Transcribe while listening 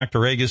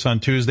Dr. Agus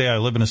on Tuesday. I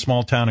live in a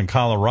small town in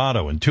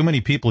Colorado, and too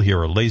many people here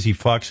are lazy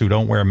fucks who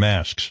don't wear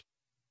masks.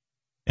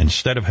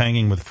 Instead of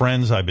hanging with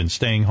friends, I've been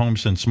staying home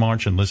since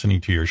March and listening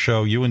to your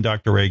show. You and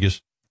Dr.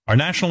 Agus are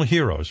national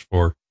heroes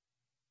for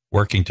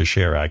working to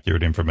share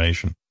accurate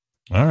information.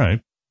 All right.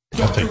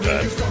 I'll take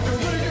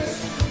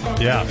that.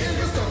 Yeah.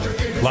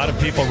 A lot of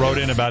people wrote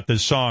in about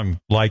this song.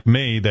 Like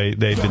me, they've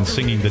been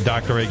singing the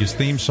Dr. Agus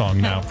theme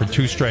song now for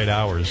 2 straight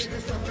hours.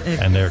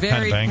 And they're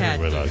kind of angry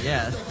catchy, with us.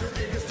 Yes.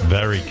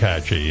 Very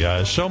catchy.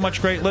 So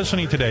much great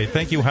listening today.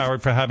 Thank you,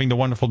 Howard, for having the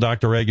wonderful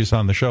Dr. Agus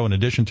on the show. In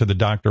addition to the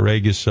Dr.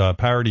 Agus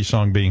parody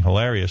song being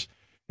hilarious,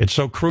 it's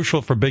so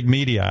crucial for big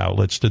media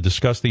outlets to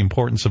discuss the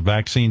importance of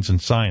vaccines and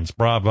science.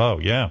 Bravo.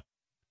 Yeah.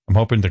 I'm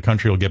hoping the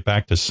country will get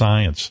back to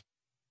science.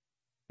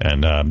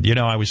 And,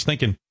 I was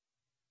thinking,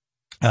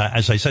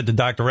 as I said to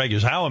Dr.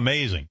 Agus, how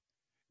amazing.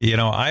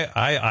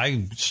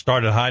 I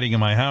started hiding in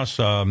my house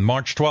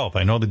March 12th.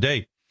 I know the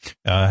date.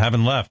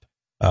 Haven't left.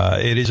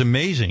 It is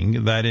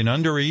amazing that in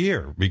under a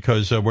year,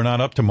 because we're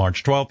not up to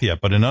March 12th yet,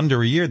 but in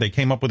under a year, they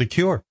came up with a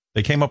cure.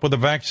 They came up with a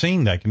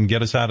vaccine that can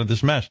get us out of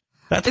this mess.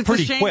 That's pretty quick.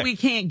 It's a shame we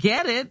can't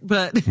get it,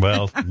 but...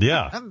 Well,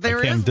 yeah. There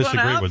I can't is disagree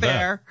one out with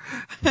there.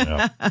 That.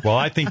 Yeah. Well,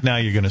 I think now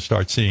you're going to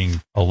start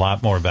seeing a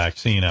lot more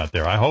vaccine out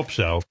there. I hope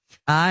so.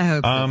 I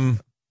hope so.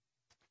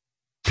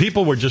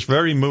 People were just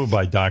very moved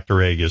by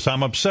Dr. Agus.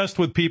 I'm obsessed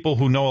with people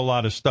who know a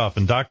lot of stuff,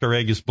 and Dr.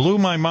 Agus blew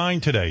my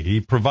mind today.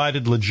 He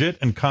provided legit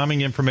and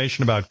calming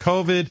information about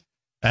COVID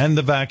and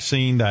the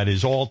vaccine that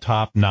is all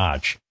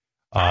top-notch.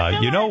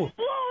 It's blowing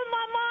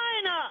my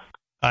mind up.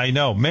 I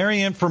know.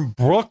 Marianne from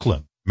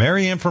Brooklyn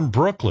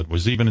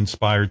was even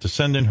inspired to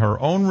send in her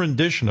own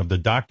rendition of the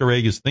Dr.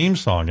 Agus theme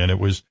song, and it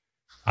was,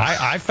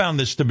 I found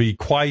this to be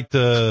quite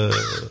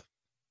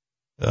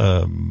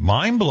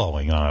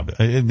mind-blowing.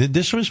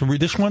 This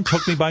one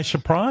took me by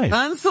surprise.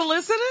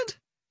 Unsolicited?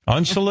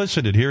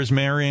 Unsolicited. Here's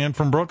Marianne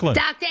from Brooklyn.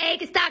 Dr.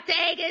 Agus, Dr.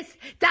 Agus,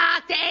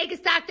 Dr. Agus,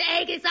 Dr.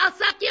 Agus, I'll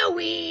suck your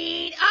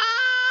ween.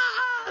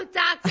 Oh,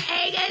 Dr.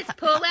 Agus,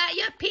 pull out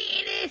your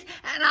penis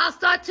and I'll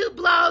start to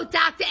blow.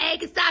 Dr.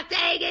 Agus, Dr.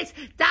 Agus,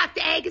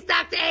 Dr. Agus,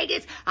 Dr.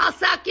 Agus, I'll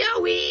suck your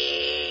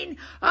ween.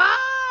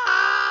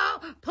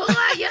 Oh, pull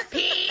out your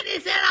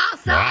penis and I'll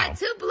start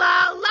to blow.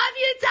 Love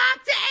you,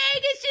 Dr.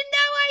 Agus, you know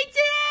I do.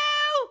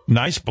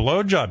 Nice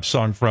blowjob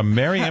song from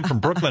Marianne from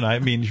Brooklyn. I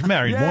mean, she's a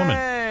married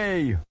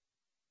woman.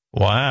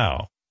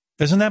 Wow.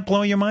 Doesn't that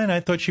blow your mind? I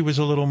thought she was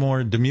a little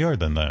more demure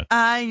than that.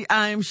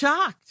 I'm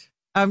shocked.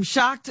 I'm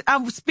shocked.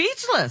 I'm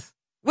speechless.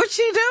 What's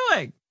she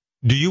doing?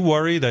 Do you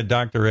worry that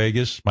Dr.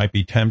 Agus might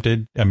be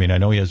tempted? I mean, I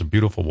know he has a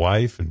beautiful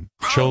wife and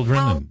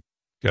children.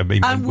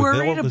 I'm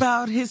worried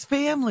about his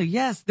family.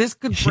 Yes, this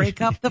could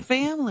break up the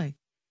family.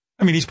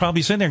 I mean, he's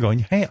probably sitting there going,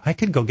 hey, I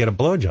could go get a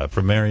blowjob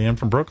from Marianne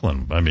from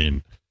Brooklyn. I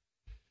mean,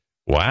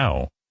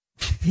 wow.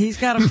 He's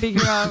got to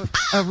figure out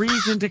a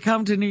reason to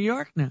come to New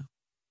York now.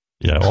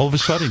 Yeah, all of a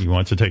sudden he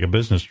wants to take a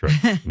business trip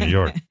to New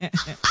York.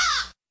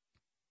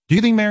 Do you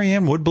think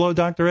Marianne would blow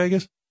Dr.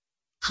 Agus?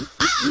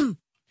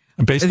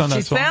 Based on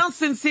that song? She sounds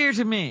sincere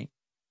to me.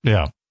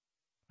 Yeah,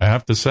 I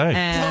have to say.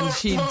 And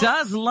she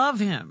does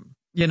love him.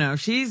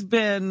 She's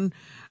been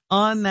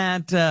on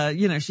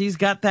that, she's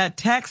got that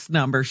text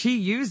number. She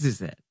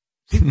uses it.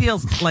 She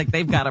feels like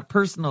they've got a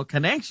personal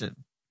connection.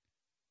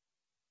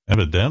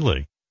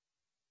 Evidently.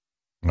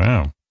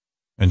 Wow.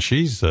 And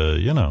she's,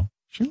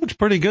 she looks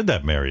pretty good,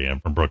 that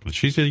Marianne from Brooklyn.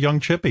 She's a young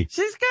chippy.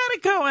 She's got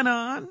it going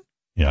on.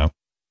 Yeah.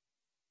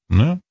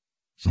 No.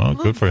 Well,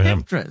 good for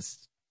him.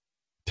 Temptress.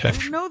 I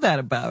don't know that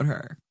about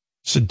her.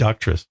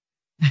 Seductress.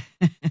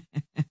 See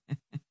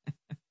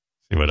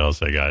what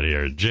else I got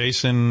here.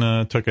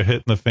 Jason took a hit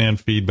in the fan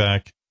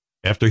feedback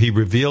after he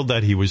revealed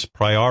that he was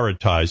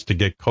prioritized to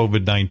get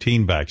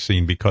COVID-19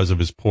 vaccine because of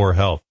his poor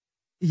health.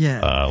 Yeah.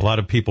 A lot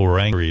of people were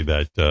angry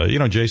that,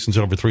 Jason's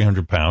over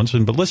 300 pounds.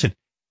 But listen,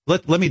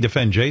 let me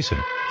defend Jason.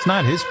 It's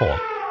not his fault.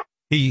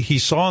 He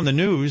saw on the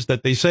news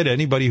that they said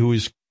anybody who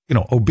is,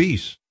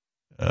 obese,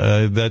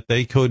 that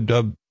they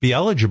could be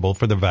eligible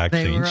for the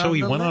vaccine. So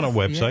he went on a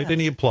website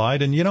and he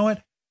applied. And you know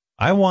what?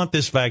 I want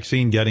this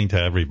vaccine getting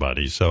to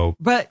everybody. So,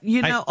 but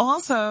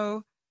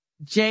also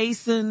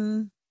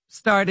Jason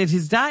started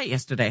his diet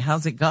yesterday.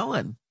 How's it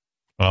going?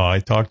 Oh, I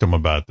talked to him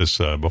about this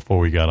before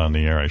we got on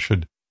the air.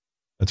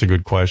 That's a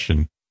good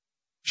question.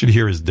 Should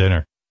hear his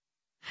dinner.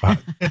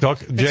 Jason,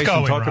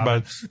 talk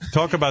about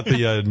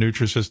the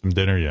Nutrisystem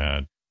dinner you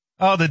had.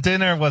 Oh, the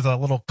dinner was a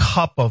little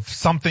cup of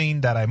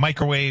something that I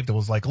microwaved. It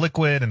was like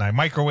liquid, and I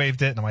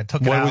microwaved it, and I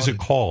took it out. What was it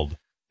called?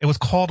 It was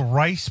called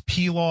rice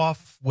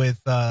pilaf with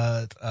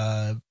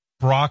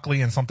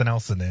broccoli and something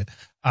else in it.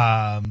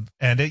 And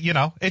it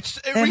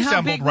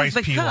resembled rice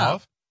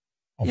pilaf.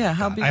 Oh yeah,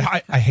 how big?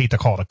 I hate to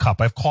call it a cup.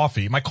 I have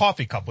coffee. My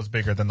coffee cup was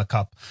bigger than the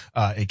cup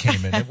it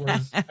came in. I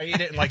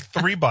ate it in like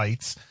 3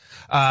 bites.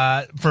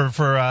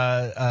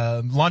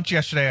 For lunch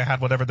yesterday, I had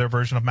whatever their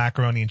version of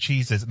macaroni and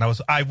cheese is, and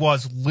I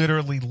was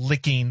literally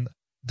licking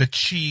the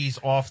cheese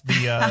off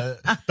the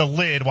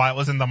lid while it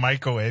was in the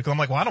microwave. 'Cause I'm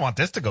like, well, I don't want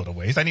this to go to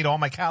waste. I need all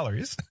my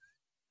calories.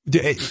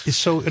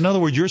 So, in other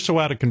words, you're so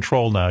out of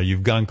control now.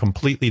 You've gone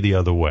completely the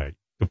other way.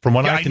 From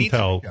what I can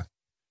tell,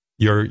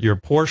 your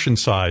portion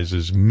size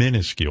is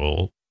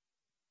minuscule.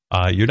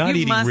 You're not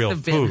eating real food. You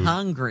must have been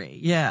hungry.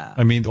 Yeah.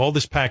 I mean, all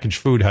this packaged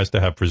food has to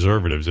have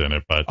preservatives in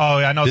it, but oh,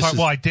 yeah, I know.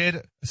 Well, I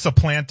did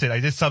supplant it. I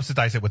did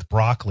subsidize it with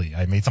broccoli.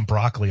 I made some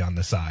broccoli on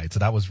the side, so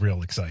that was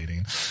real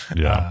exciting.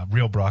 Yeah,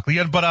 real broccoli.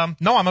 Yeah, but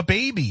no, I'm a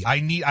baby. I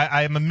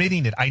am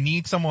admitting it. I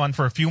need someone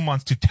for a few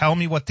months to tell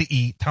me what to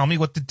eat, tell me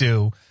what to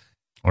do.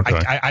 Okay.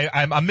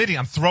 I'm admitting.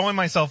 I'm throwing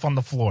myself on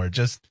the floor.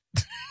 Just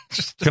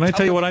Can I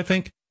tell you what I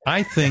think?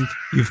 I think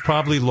you've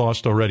probably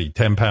lost already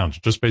 10 pounds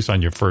just based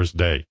on your first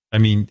day. I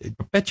mean,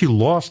 I bet you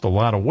lost a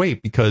lot of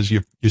weight because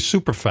you're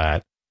super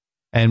fat.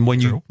 And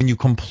when you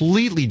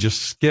completely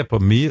just skip a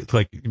meal,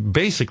 like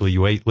basically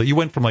you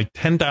went from like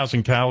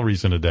 10,000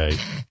 calories in a day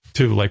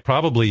to like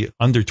probably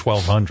under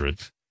 1,200.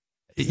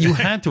 You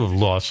had to have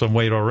lost some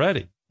weight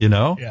already, you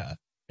know? Yeah.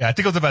 Yeah, I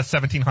think it was about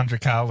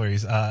 1,700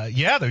 calories. I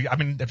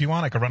mean, if you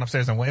want, I could run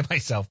upstairs and weigh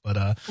myself,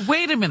 but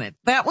wait a minute.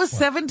 That was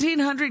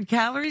 1,700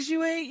 calories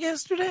you ate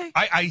yesterday?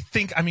 I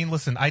think, I mean,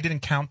 listen, I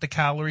didn't count the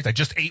calories. I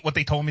just ate what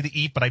they told me to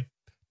eat, but I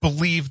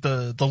believe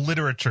the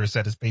literature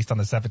said it's based on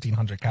the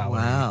 1,700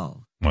 calories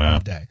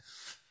a day.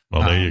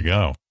 Well, there you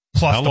go.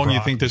 Plus how long do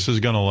you think this is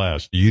going to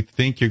last? Do you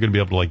think you're going to be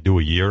able to like do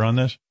a year on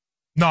this?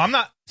 No, I'm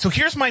not. So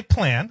here's my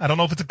plan. I don't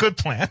know if it's a good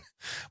plan.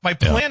 My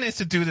plan is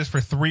to do this for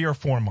 3 or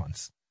 4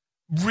 months.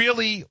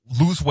 Really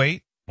lose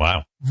weight.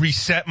 Wow.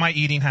 Reset my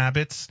eating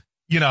habits.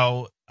 You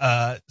know,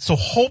 so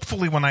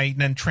hopefully when I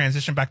then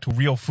transition back to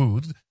real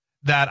food,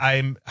 that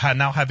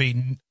now have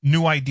a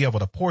new idea of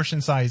what a portion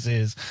size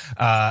is,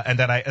 and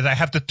that I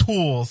have the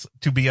tools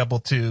to be able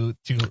to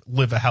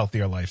live a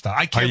healthier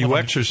lifestyle. Are you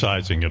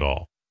exercising at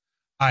all?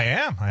 I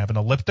am. I have an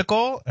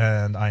elliptical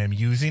and I am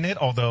using it,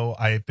 although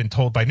I've been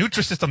told by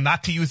Nutrisystem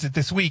not to use it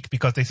this week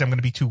because they say I'm going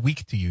to be too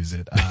weak to use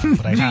it.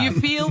 But I you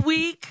feel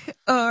weak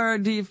or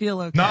do you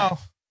feel okay?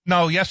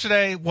 No,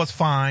 yesterday was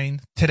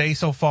fine. Today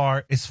so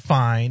far is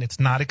fine. It's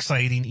not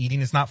exciting.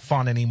 Eating is not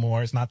fun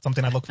anymore. It's not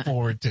something I look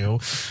forward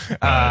to.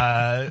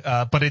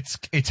 But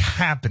it's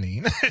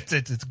happening.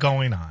 It's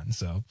going on.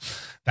 So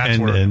that's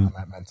where I'm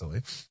at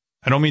mentally.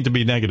 I don't mean to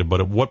be negative, but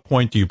at what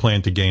point do you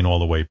plan to gain all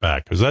the weight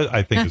back? Because that,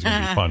 I think, is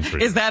going to be fun for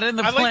you. Is that in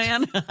the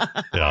plan?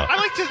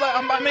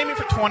 I'm aiming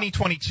for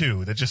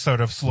 2022 to just sort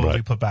of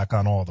slowly put back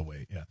on all the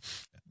weight. Yeah.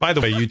 By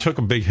the way, you took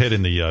a big hit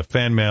in the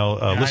fan mail.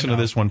 Listen to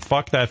this one.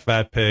 Fuck that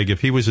fat pig.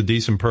 If he was a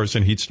decent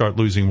person, he'd start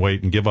losing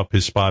weight and give up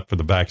his spot for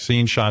the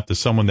vaccine shot to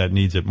someone that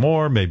needs it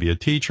more, maybe a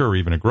teacher or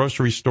even a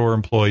grocery store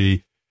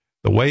employee.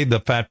 The way the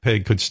fat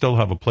pig could still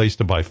have a place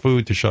to buy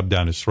food to shove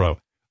down his throat.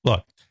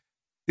 Look.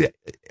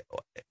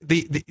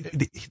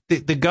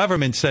 The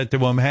government said to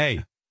him,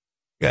 hey,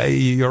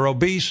 you're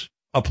obese,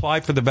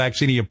 apply for the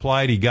vaccine. He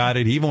applied, he got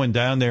it. He even went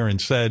down there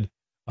and said,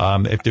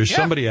 if there's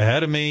somebody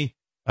ahead of me,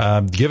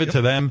 give it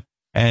to them.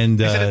 And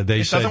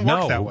they said,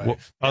 no,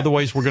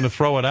 otherwise we're going to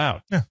throw it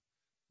out. Yeah.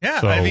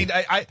 Yeah. So, I mean,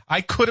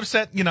 I could have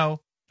said,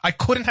 I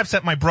couldn't have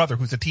set my brother,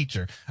 who's a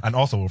teacher and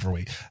also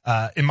overweight,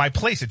 in my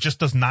place. It just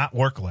does not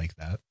work like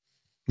that.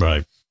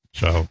 Right.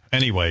 So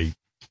anyway.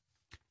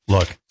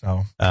 Look,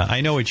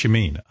 I know what you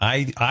mean.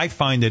 I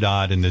find it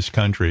odd in this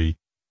country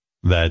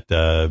that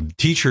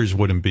teachers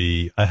wouldn't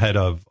be ahead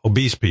of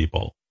obese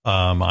people.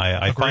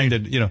 I find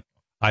it,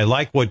 I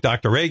like what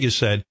Dr. Regas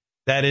said,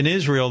 that in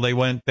Israel they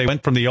went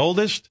from the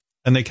oldest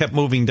and they kept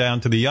moving down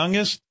to the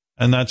youngest,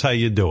 and that's how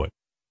you do it,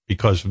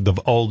 because the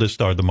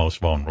oldest are the most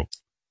vulnerable.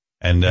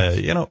 And,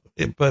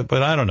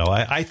 but I don't know.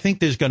 I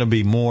think there's going to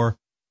be more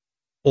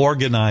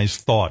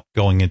organized thought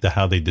going into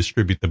how they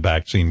distribute the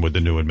vaccine with the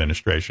new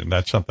administration.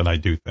 That's something I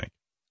do think.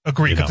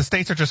 Agree, because the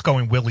states are just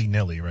going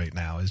willy-nilly right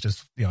now. It's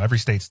just, every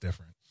state's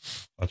different.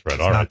 That's right.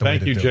 All right.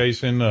 Thank you,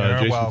 Jason.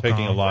 Jason welcome.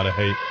 Taking a lot of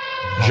hate.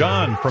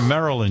 John from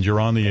Maryland, you're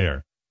on the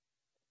air.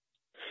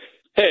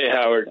 Hey,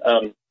 Howard.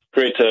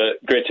 Great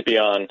to be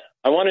on.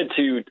 I wanted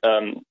to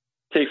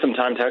take some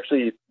time to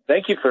actually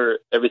thank you for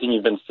everything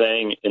you've been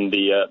saying in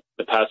the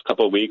past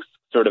couple of weeks,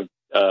 sort of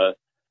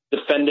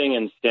defending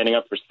and standing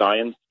up for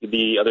science.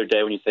 The other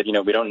day when you said,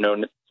 we don't know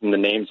some of the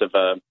names of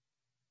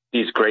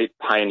these great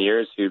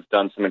pioneers who've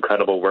done some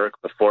incredible work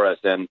before us.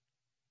 And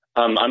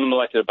I'm a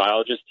molecular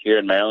biologist here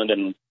in Maryland,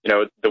 and,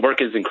 the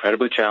work is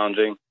incredibly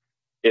challenging.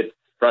 It's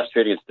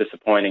frustrating. It's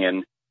disappointing.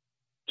 And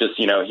just,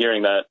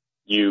 hearing that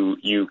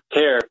you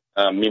care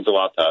means a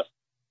lot to us.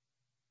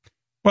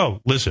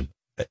 Well, listen,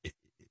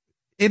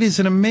 it is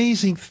an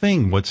amazing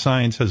thing what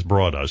science has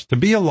brought us. To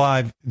be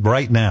alive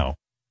right now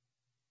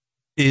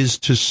is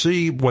to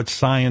see what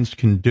science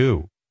can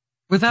do.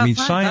 Without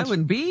science, I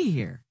wouldn't be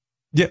here.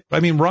 Yeah,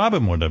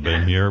 Robin would have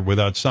been here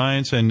without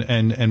science,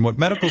 and what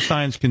medical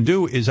science can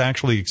do is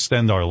actually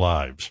extend our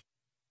lives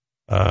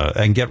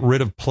and get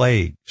rid of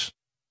plagues.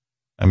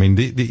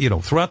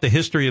 Throughout the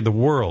history of the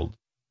world,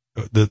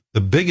 the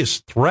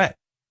biggest threat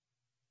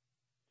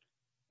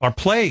are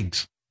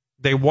plagues.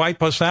 They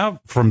wipe us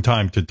out from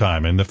time to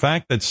time, and the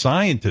fact that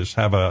scientists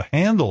have a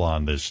handle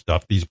on this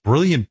stuff, these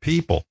brilliant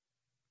people,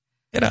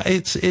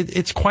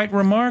 it's quite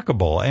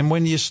remarkable. And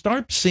when you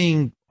start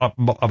seeing a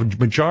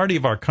majority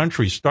of our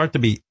country start to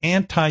be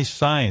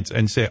anti-science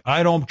and say,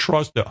 I don't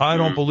trust it, I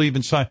don't believe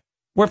in science,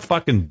 we're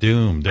fucking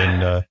doomed.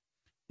 And,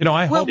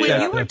 I hope when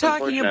that... you were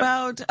talking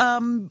about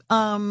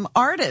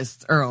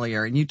artists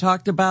earlier, and you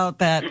talked about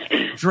that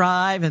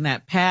drive and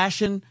that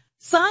passion,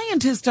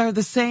 scientists are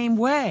the same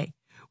way.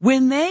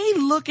 When they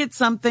look at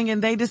something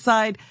and they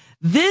decide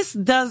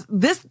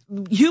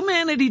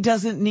humanity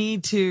doesn't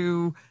need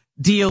to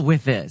deal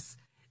with this,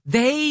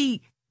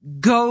 they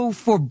go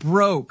for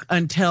broke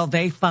until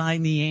they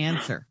find the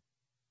answer.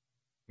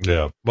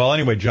 Yeah. Well,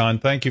 anyway, John,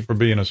 thank you for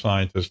being a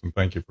scientist, and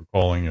thank you for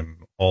calling and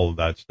all of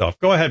that stuff.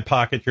 Go ahead,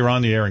 Pocket. You're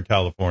on the air in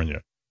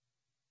California.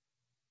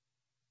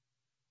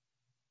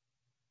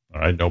 All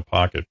right, no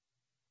Pocket.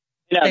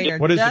 They are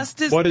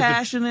just as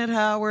passionate,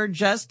 Howard,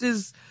 just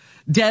as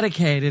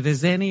dedicated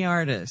as any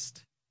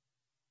artist.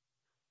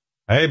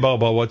 Hey,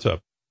 Bobo, what's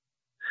up?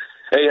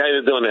 Hey, how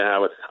you doing there,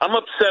 Howard? I'm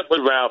upset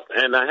with Ralph,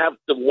 and I have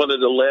one of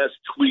the last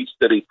tweets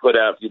that he put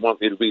out. If you want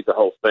me to read the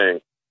whole thing,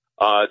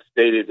 it's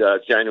dated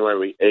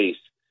January 8th.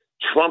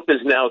 Trump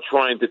is now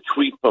trying to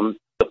tweet from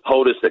the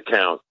POTUS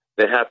account.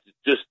 They have to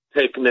just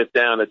taken it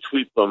down and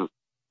tweet from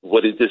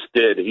what he just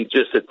did. He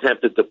just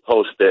attempted to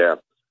post there.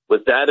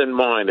 With that in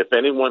mind, if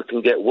anyone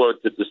can get word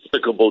to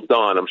Despicable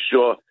Don, I'm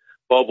sure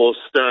Bobo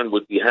Stern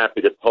would be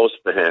happy to post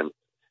for him.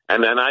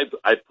 And then I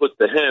put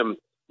to him,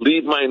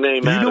 leave my name out of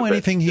it. Do you know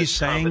anything he's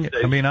saying?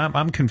 I mean,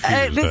 I'm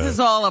confused. This is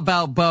all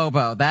about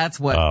Bobo.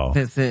 That's what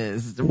this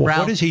is. Well,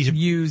 Ralph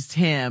used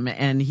him,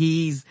 and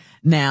he's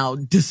now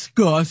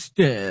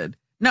disgusted.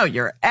 No,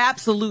 you're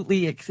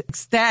absolutely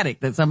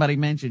ecstatic that somebody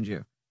mentioned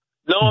you.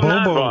 No, I'm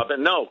not,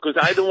 Robin. No,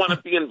 because I don't want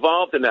to be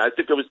involved in that. I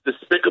think it was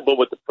despicable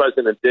what the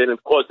president did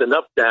and caused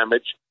enough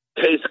damage.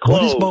 Case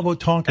closed. What is Bobo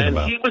talking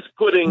about? He was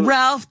putting...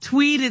 Ralph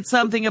tweeted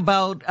something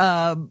about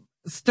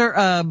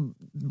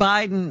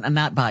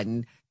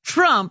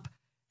Trump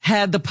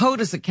had the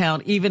POTUS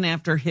account even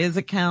after his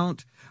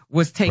account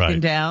was taken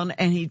down,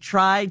 and he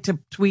tried to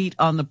tweet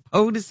on the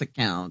POTUS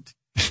account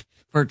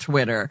for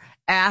Twitter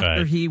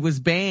after he was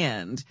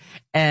banned.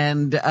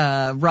 And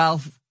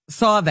Ralph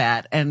saw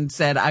that and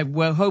said, I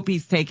will hope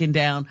he's taken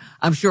down.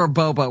 I'm sure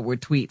Bobo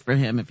would tweet for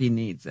him if he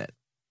needs it.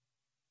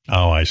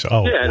 Oh, I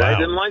saw. Oh, yeah, wow. I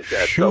didn't like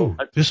that. So,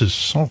 this is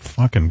so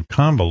fucking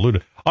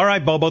convoluted. All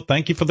right, Bobo,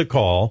 thank you for the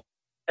call.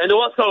 And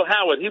also,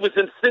 Howard, he was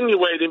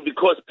insinuating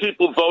because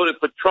people voted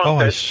for Trump. Oh,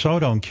 I so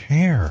don't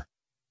care.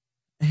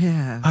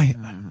 Yeah.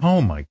 Oh,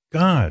 my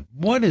God.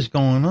 What is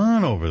going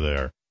on over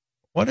there?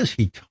 What is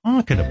he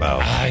talking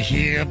about? I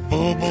hear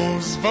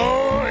Bobo's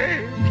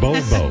voice. Bobo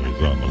is on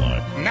the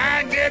line. And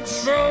I get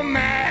so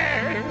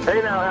mad.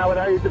 Hey now, Howard,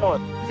 how you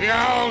doing?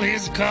 Y'all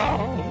his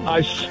call.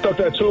 I stuck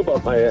that tube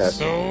up my ass.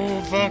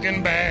 So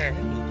fucking bad.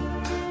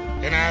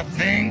 And I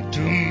think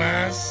to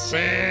myself,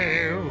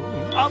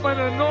 I'm an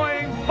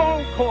annoying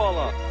phone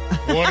caller.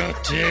 What a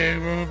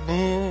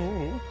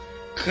terrible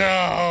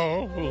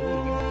call.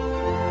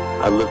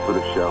 I live for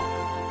the show.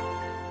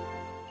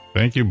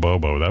 Thank you,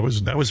 Bobo. That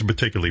was a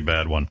particularly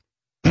bad one.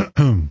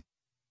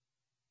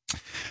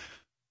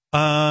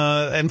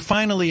 And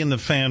finally, in the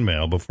fan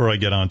mail, before I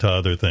get on to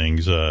other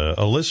things,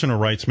 a listener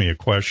writes me a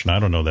question. I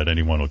don't know that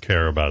anyone will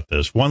care about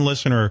this. One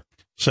listener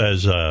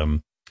says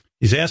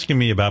he's asking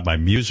me about my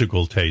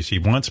musical taste. He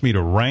wants me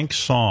to rank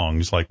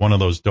songs like one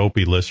of those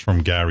dopey lists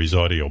from Gary's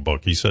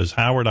audiobook. He says,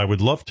 Howard, I would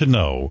love to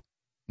know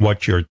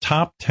what your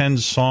top 10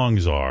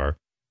 songs are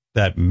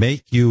that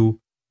make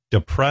you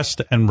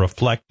depressed and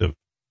reflective.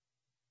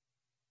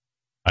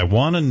 I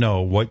want to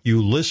know what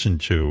you listen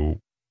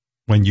to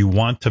when you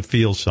want to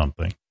feel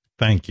something.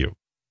 Thank you.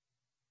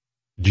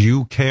 Do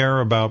you care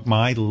about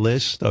my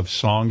list of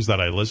songs that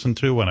I listen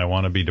to when I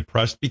want to be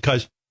depressed?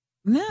 Because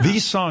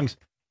these songs,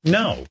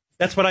 no,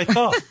 that's what I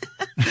thought.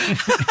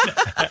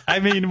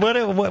 I mean, what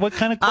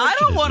kind of question I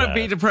don't want to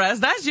be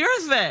depressed. That's your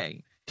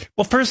thing.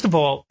 Well, first of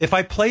all, if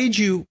I played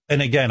you,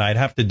 and again, I'd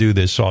have to do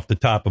this off the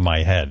top of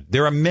my head.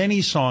 There are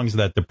many songs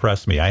that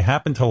depress me. I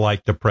happen to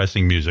like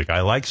depressing music.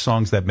 I like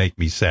songs that make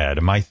me sad.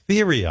 And my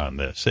theory on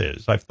this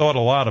is, I've thought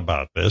a lot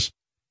about this.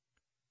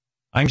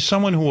 I'm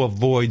someone who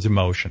avoids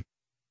emotion.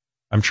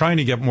 I'm trying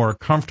to get more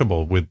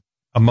comfortable with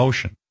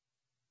emotion.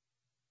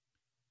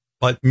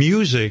 But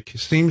music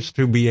seems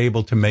to be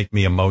able to make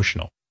me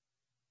emotional.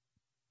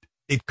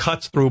 It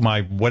cuts through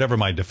whatever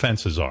my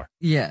defenses are.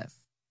 Yes.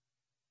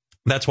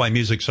 That's why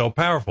music's so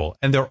powerful.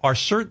 And there are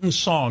certain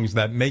songs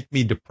that make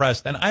me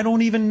depressed, and I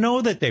don't even know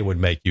that they would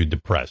make you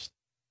depressed,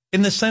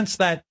 in the sense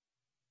that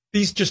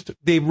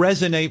they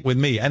resonate with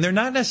me. And they're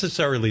not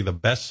necessarily the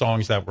best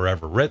songs that were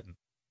ever written.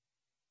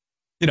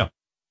 You know,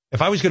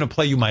 if I was going to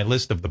play you my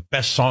list of the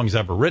best songs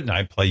ever written,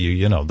 I'd play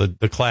you,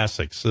 the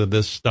classics,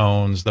 the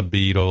Stones, the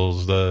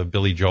Beatles, the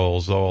Billy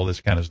Joels, all this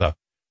kind of stuff.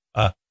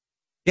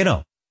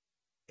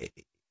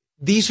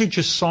 These are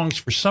just songs,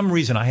 for some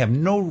reason, I have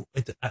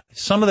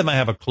some of them I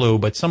have a clue,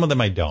 but some of them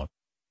I don't.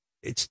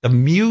 It's the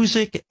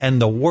music and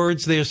the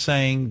words they're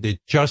saying that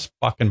just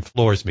fucking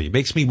floors me. It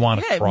makes me want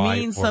to cry. It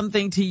means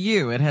something to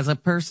you. It has a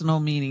personal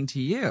meaning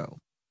to you.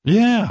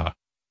 Yeah.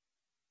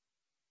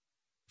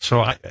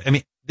 So, I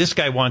mean, this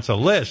guy wants a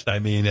list. I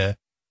mean,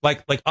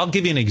 like, I'll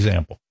give you an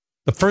example.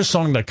 The first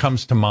song that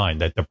comes to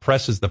mind that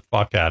depresses the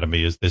fuck out of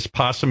me is this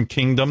Possum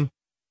Kingdom,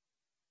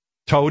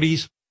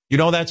 Toadies. You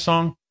know that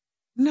song?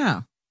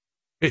 No.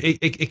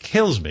 It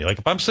kills me. Like,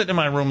 if I'm sitting in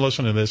my room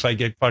listening to this, I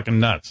get fucking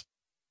nuts.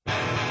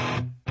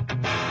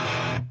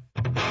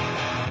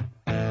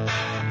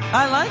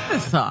 I like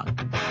this song.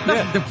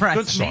 Doesn't depress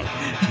good song. me.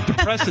 It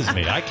depresses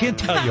me. I can't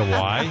tell you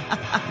why.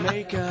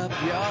 Make up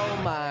your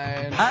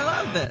mind. I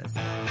love this.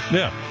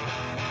 Yeah.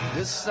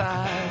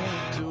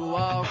 Decide to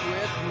walk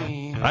with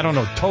me. I don't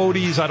know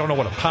Toadies. I don't know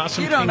what a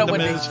Possum Kingdom is. You don't know what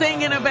they're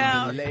singing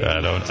about. I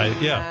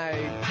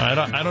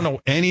don't know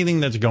anything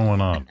that's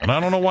going on. And I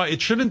don't know why.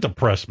 It shouldn't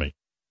depress me.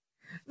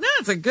 No,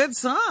 it's a good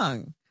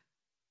song.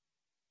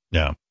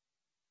 Yeah.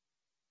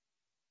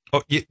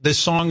 Oh, this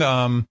song,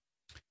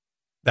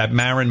 that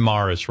Maren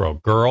Morris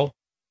wrote, Girl.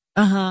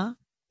 Uh-huh.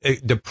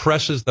 It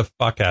depresses the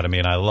fuck out of me,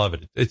 and I love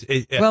it.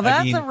 Well,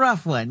 that's a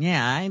rough one.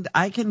 Yeah,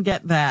 I can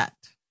get that.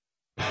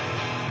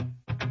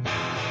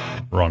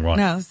 Wrong one.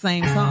 No,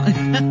 same song.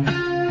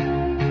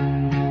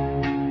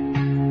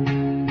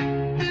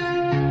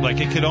 Like,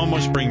 it could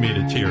almost bring me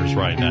to tears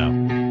right now.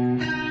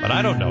 But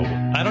I don't know.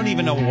 I don't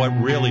even know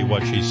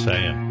what she's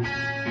saying.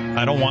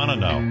 I don't want to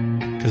know,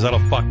 because that'll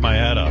fuck my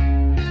head up.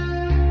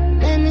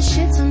 And the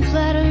shit's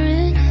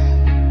unflattering.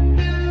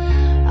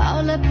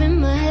 All up in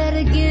my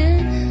head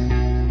again.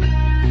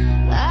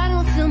 I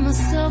don't feel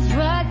myself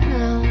right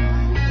now.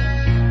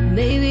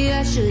 Maybe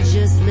I should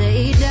just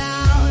lay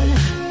down.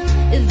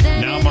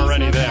 Now I'm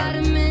already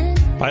there.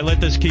 If I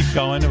let this keep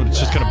going, it's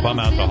just going to bum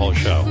out the whole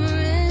show.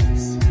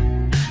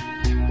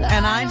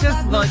 And I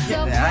just look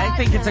at it. I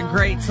think it's a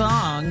great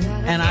song,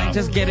 and I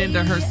just get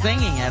into her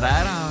singing it.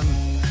 I don't,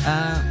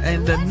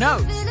 and the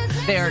notes,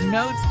 there are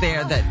notes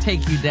there that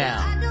take you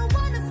down.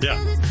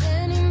 Yeah.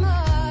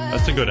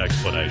 That's a good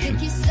explanation.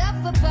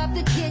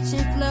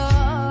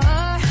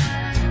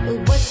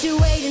 What you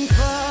waiting for,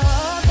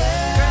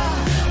 girl?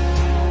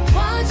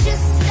 Won't you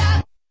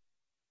stop?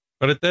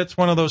 But that's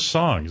one of those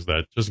songs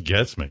that just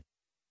gets me.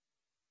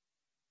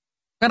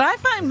 But I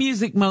find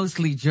music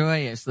mostly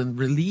joyous and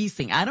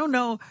releasing. I don't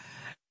know,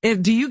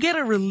 do you get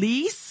a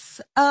release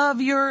of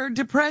your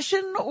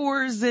depression,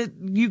 or is it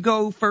you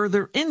go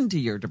further into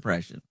your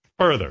depression?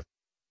 Further.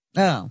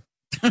 Oh.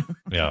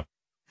 Yeah.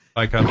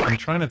 Like, I'm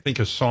trying to think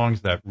of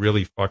songs that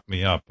really fuck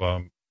me up.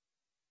 Well,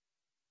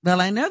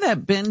 I know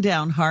that Been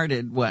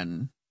Downhearted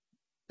one.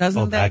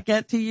 Doesn't that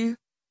get to you?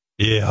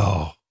 Yeah.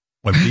 Oh,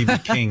 when B.B.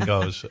 King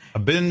goes,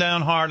 I've been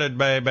downhearted,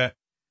 baby.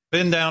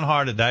 Been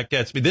downhearted. That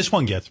gets me. This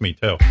one gets me,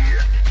 too.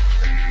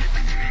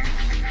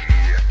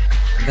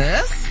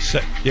 This?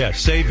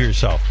 Save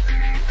yourself.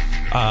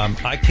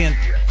 I can't.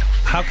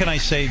 How can I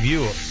save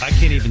you? I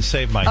can't even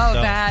save myself.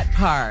 Oh, that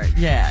part.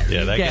 Yeah.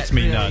 Yeah, that gets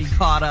me really nuts.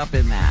 Caught up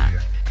in that.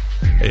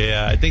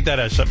 Yeah, I think that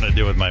has something to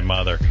do with my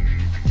mother.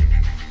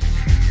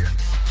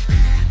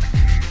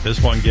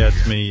 This one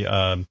gets me.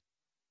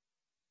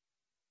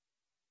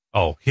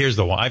 Oh, here's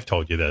the one. I've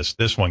told you this.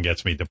 This one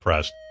gets me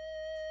depressed.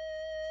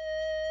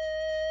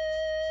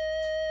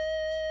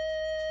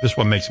 This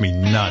one makes me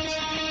nuts.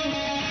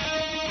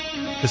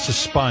 This is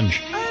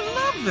Sponge. I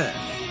love this.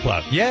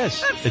 Well,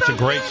 yes, That's it's so a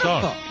great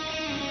beautiful. song.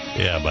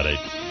 Yeah, but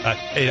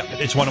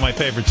it's one of my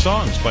favorite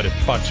songs, but it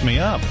fucks me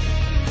up.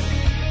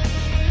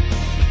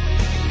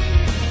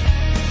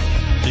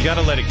 You got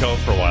to let it go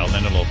for a while, and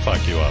then it'll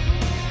fuck you up.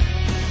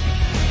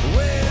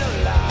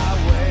 Well, I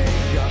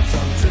wake up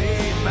some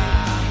dream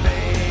I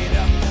made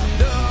up.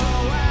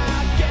 Though I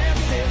can't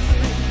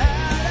sleep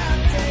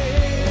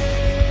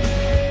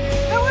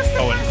That was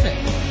depressing.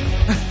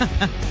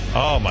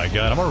 Oh my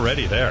God, I'm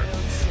already there.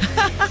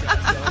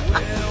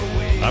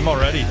 I'm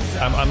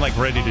like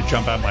ready to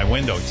jump out my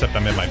window, except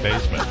I'm in my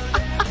basement.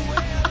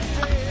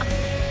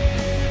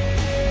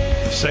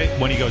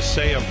 When he goes,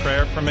 say a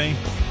prayer for me.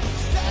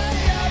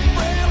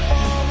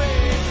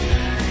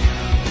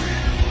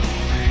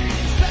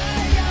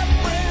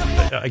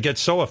 I get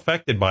so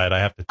affected by it, I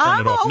have to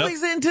turn it off. I'm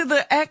always into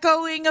the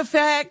echoing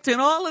effect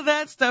and all of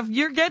that stuff.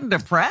 You're getting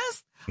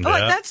depressed? I'm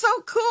like, that's so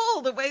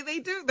cool, the way they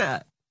do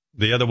that.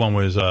 The other one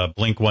was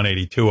Blink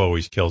 182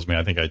 always kills me.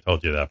 I think I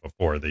told you that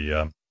before.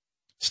 The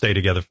Stay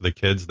Together for the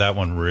Kids. That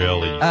one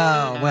really.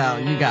 Oh, well,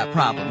 you got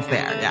problems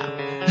there, yeah.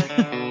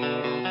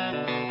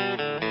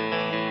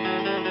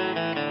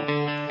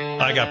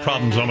 I got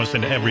problems almost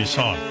in every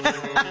song.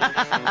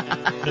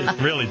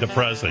 It's really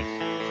depressing.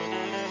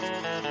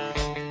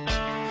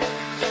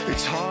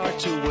 It's hard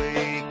to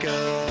wake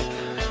up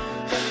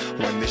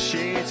when the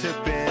shades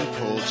have been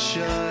pulled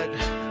shut.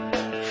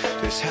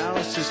 This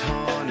house is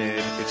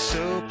haunted, it's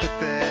so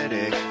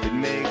pathetic, it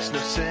makes no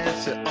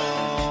sense at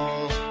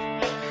all.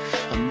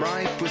 I'm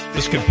ripe with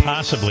This could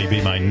possibly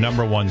be my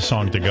number one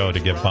song to go to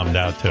get bummed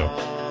out to.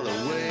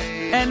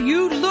 And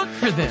you look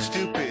for this.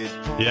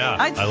 Yeah,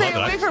 I'd I stay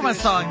love away it. from a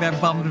song that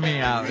bummed me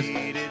out.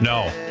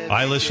 No,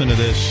 I listen to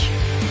this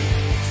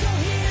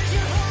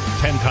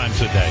 10 times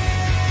a day.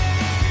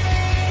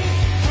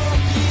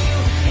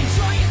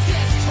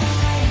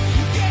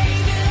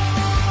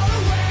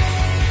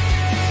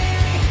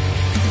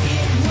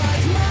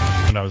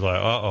 And I was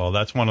like, uh-oh,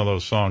 that's one of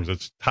those songs.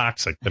 It's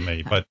toxic to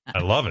me, but I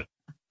love it.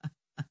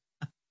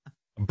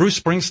 Bruce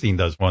Springsteen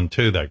does one,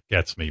 too, that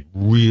gets me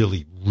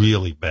really,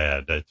 really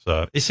bad. It's,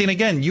 see, and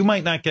again, you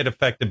might not get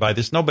affected by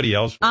this. Nobody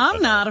else will.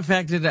 I'm not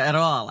affected at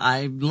all.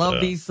 I love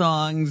these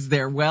songs.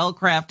 They're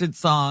well-crafted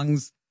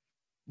songs.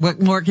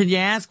 What more can you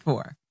ask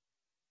for?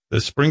 The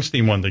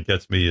Springsteen one that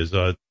gets me is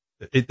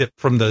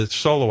from the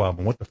solo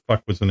album. What the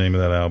fuck was the name of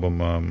that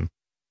album?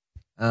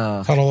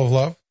 Tunnel of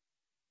Love?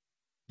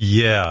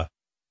 Yeah.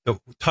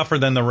 Tougher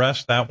Than the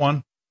Rest, that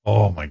one?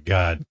 Oh, my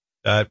God.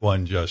 That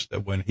one just,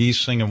 when he's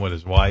singing with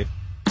his wife,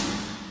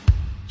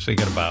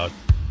 singing about.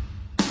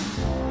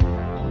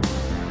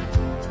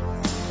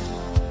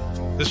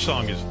 This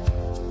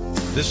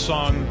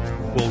song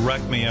will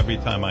wreck me every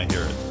time I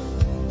hear it.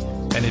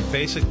 And it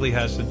basically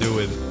has to do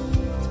with,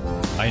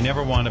 I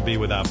never want to be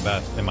without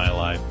Beth in my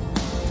life.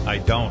 I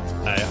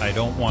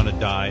don't want to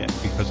die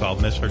because I'll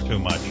miss her too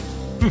much.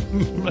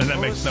 And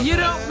that makes no sense. You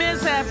don't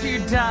miss after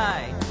you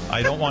die.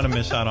 I don't want to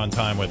miss out on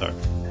time with her.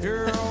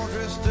 You're all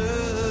dressed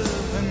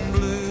up in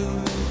blue.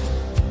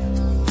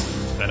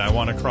 And I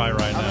want to cry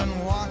right now. I've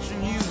been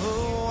watching you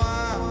a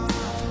while.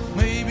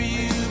 Maybe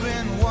you've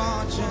been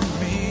watching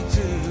me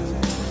too.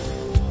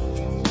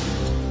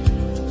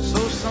 So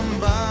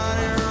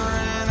somebody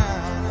ran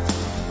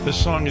out. This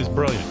song is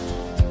brilliant.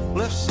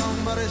 Left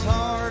somebody's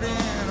heart in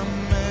a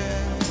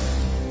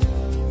mess.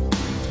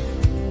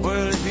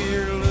 Well, if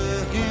you're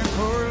looking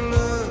for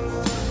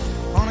love,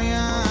 honey,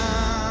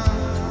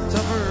 I'm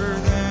tougher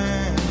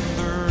than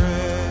the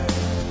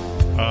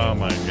rest. Oh,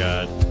 my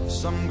God.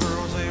 Some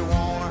girls, they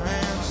want a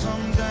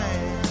handsome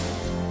dame,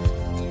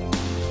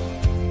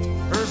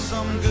 or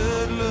some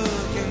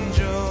good-looking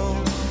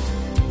Joe.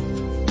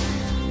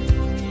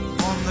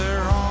 On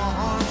their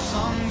arms,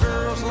 some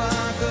girls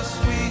like a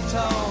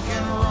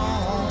sweet-talking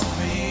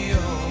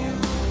Romeo.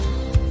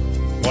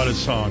 What a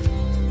song.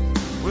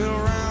 Well,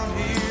 around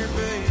here,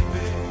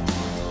 baby,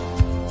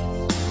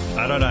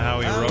 I don't know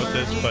how he wrote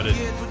this, but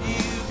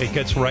it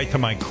gets right to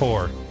my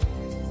core.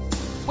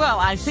 Well,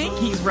 I think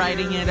he's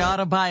writing it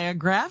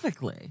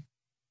autobiographically.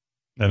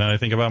 And then I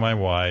think about my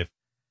wife,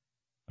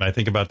 and I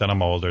think about that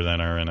I'm older than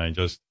her, and I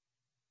just,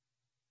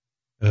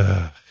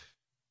 oh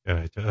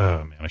man,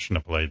 I shouldn't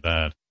have played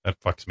that. That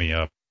fucks me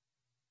up.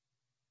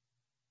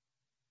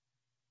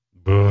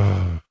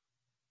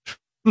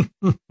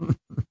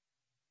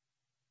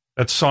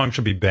 That song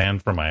should be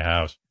banned from my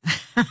house.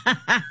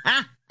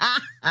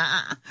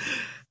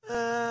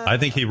 I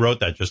think he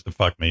wrote that just to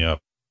fuck me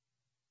up.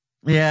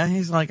 Yeah,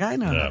 he's like, I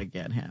know how to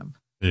get him.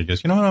 He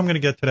goes, you know what I'm going to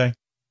get today?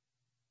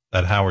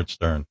 That Howard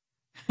Stern.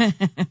 I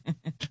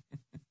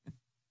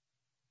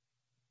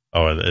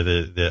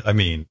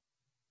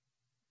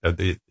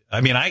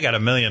got a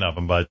million of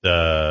them, but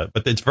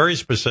it's very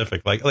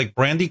specific. Like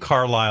Brandy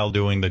Carlisle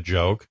doing the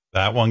joke.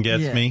 That one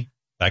gets me.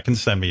 That can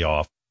send me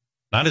off.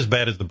 Not as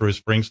bad as the Bruce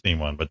Springsteen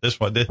one, but this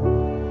one.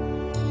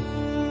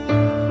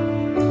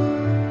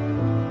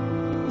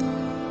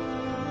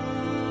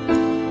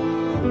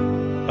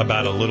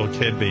 About a little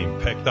kid being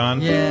picked on.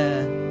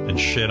 Yeah. And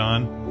shit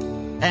on.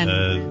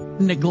 And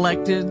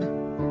neglected.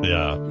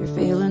 Yeah. You're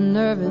feeling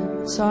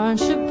nervous,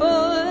 aren't you,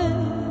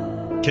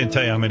 boy? Can't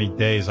tell you how many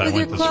days I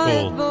went to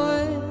school.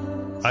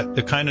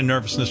 The kind of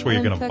nervousness where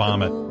you're going to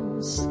vomit.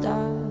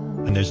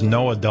 And there's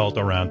no adult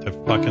around to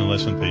fucking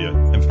listen to you.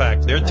 In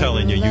fact, they're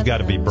telling you got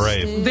to be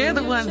brave. They're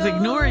the ones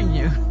ignoring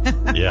you.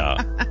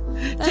 Yeah.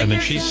 And then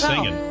she's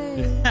singing.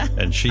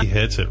 And she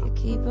hits it.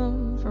 Keep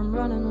them from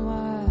running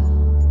wild.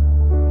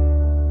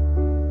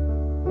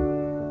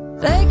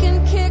 They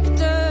can kick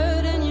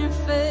dirt in your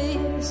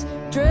face,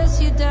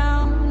 dress you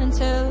down and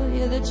tell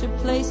you that your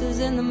place is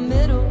in the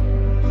middle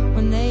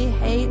when they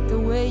hate the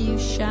way you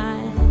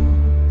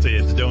shine. See,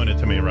 it's doing it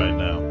to me right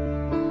now.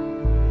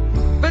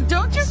 But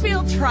don't you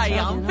feel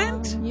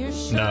triumphant?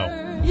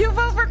 No. You've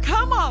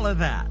overcome all of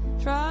that.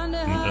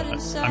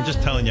 I'm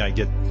just telling you, I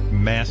get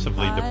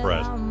massively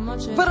depressed.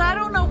 But I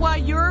don't know why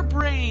your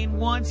brain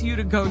wants you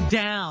to go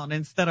down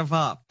instead of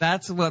up.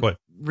 That's what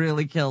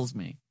really kills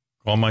me.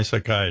 Call my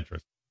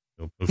psychiatrist.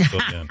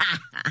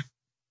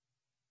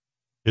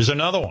 Here's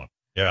another one.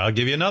 Yeah, I'll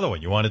give you another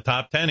one. You want a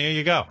top 10? Here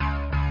you go.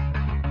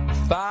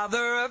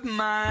 Father of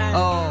mine.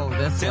 Oh,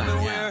 that's tell me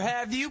where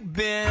have you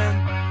been?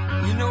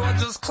 You know I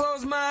just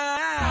closed my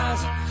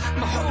eyes.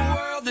 My whole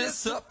world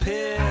is up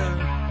here.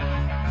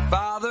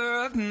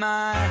 Father of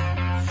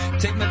mine,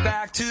 take me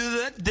back to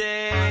the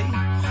day.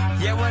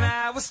 Yeah, when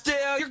I was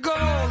still your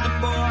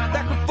golden boy,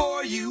 back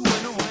before you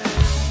went away.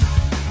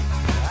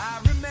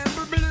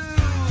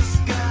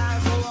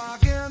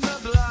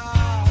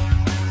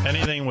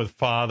 Anything with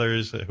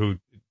fathers who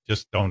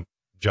just don't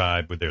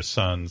jibe with their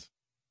sons,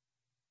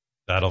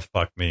 that'll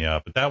fuck me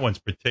up. But that one's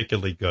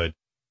particularly good.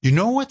 You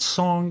know what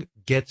song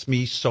gets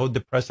me so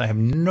depressed? I have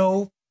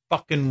no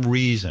fucking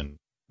reason.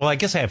 Well, I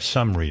guess I have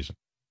some reason.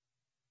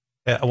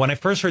 When I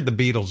first heard the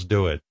Beatles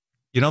do it,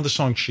 you know the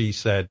song She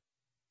Said?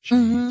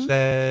 She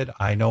said,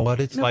 I know what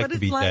it's like to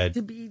be dead.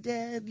 To be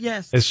dead,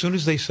 yes. As soon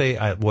as they say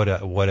what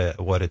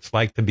it's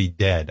like to be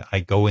dead, I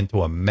go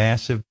into a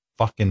massive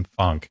fucking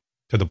funk.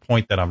 to the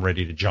point that I'm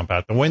ready to jump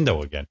out the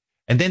window again.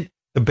 And then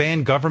the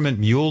band Government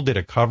Mule did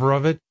a cover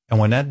of it. And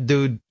when that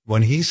dude,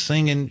 when he's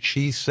singing,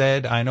 She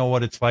Said, I Know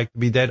What It's Like to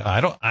Be Dead, I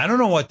don't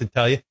know what to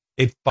tell you.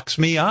 It fucks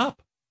me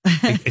up.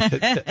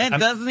 It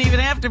doesn't even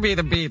have to be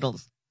the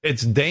Beatles.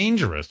 It's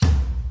dangerous.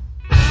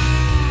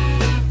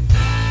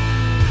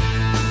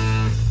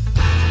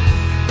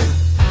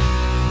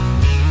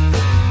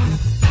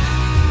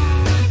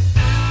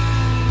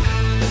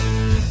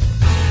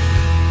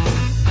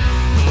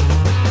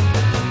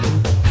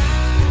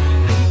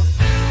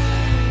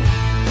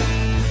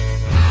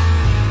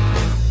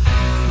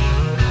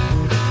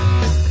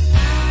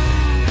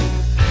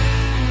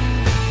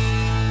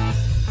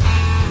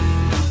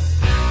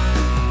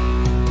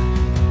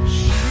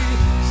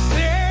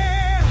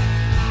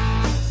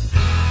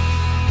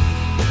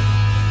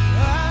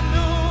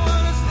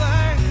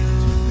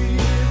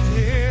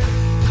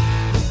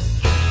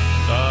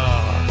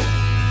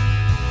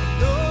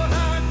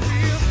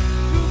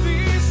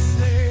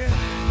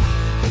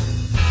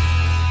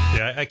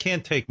 I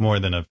can't take more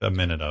than a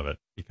minute of it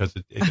because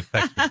it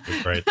affects me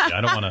too greatly.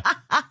 I don't want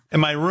to. In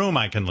my room,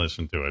 I can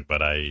listen to it,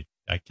 but I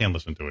can't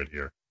listen to it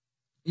here.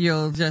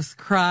 You'll just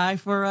cry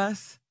for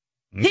us?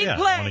 Keep yeah,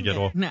 playing I want to get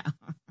all.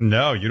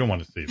 No, you don't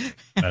want to see me.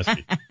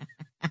 Messy.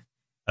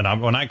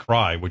 And when I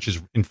cry, which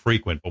is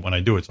infrequent, but when I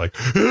do, it's like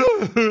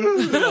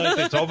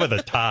it's over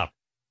the top.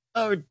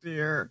 Oh,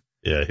 dear.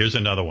 Yeah, here's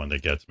another one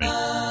that gets me.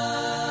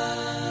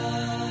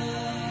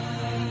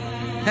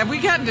 Have we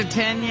gotten to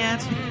 10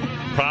 yet?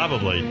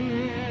 Probably.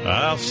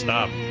 I'll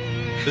stop.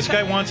 This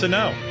guy wants to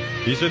know.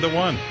 These are the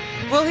one.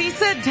 Well, he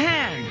said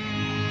 10.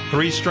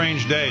 3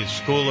 Strange Days,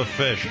 School of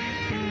Fish.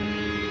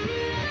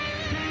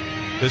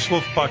 This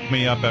will fuck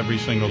me up every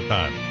single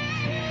time.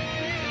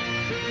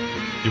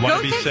 You want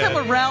to be Go take sad?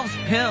 some of Ralph's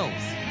pills.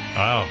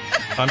 Oh,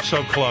 I'm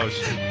so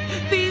close.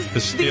 These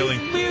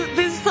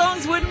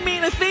songs wouldn't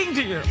mean a thing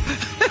to you.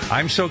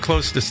 I'm so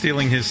close to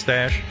stealing his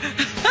stash.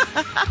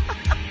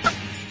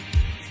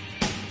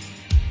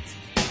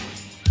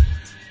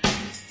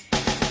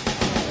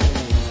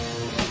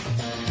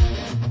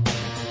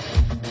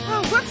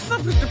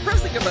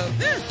 Depressing about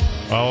this.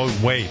 Oh,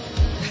 wait.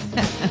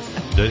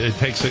 It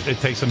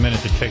takes a minute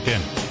to kick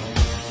in.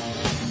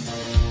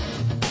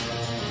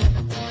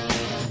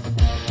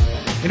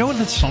 You know what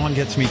that song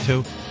gets me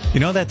to? You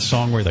know that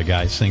song where the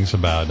guy sings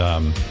about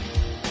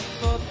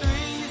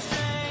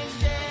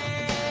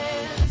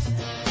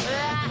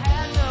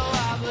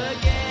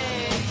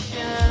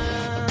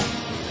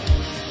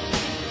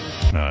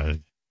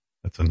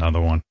that's another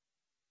one.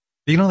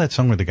 You know that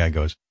song where the guy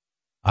goes,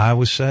 I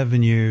was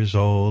 7 years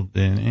old,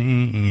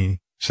 and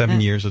 7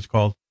 years it's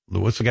called.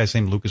 What's the guy's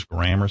name? Lucas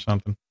Graham or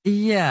something?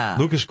 Yeah.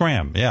 Lucas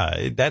Graham.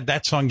 Yeah.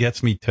 That song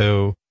gets me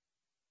too.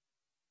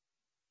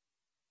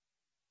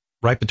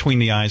 Right Between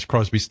the Eyes,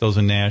 Crosby, Stills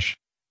and Nash.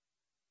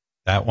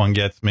 That one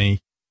gets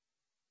me.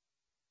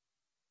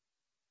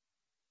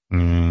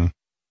 The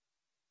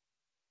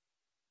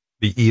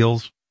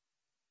Eels.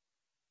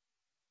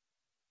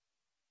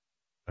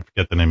 I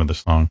forget the name of the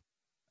song.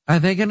 Are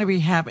they going to be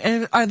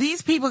happy? Are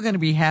these people going to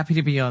be happy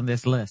to be on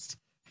this list?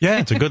 Yeah,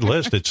 it's a good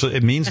list.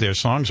 It means their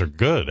songs are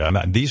good.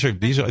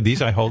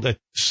 These I hold.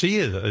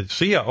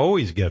 Sia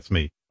always gets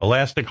me.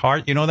 Elastic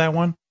Heart, you know that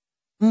one?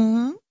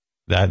 Mm-hmm.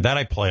 That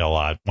I play a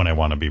lot when I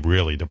want to be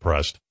really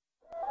depressed.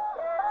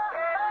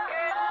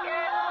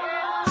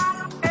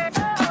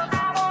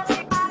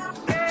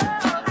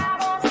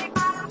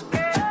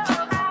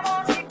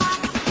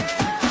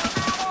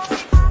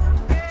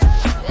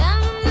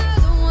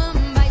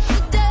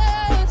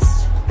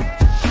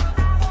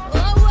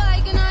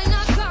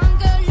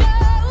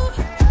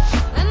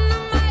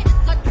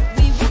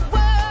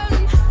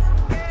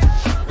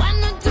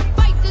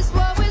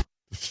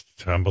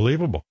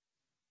 Unbelievable.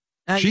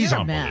 She's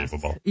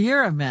unbelievable.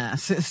 You're a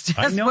mess. It's just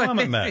I know I'm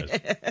a mess.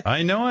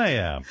 I know I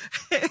am.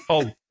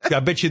 Oh, I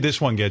bet you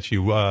this one gets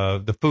you.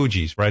 The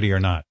Fugees, Ready or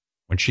Not.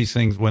 When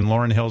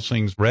Lauryn Hill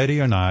sings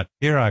Ready or Not,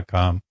 Here I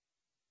Come,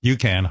 You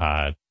Can't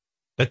Hide.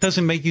 That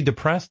doesn't make you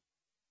depressed?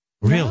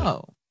 Really?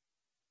 No.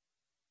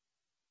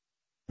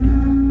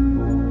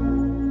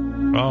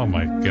 Oh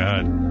my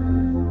God.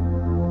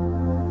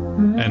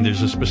 And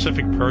there's a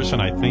specific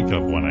person I think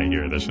of when I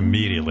hear this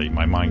immediately.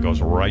 My mind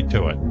goes right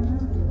to it.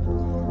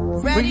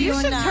 Well, you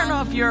should turn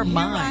off your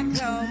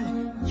mind.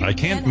 I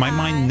can't. My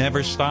mind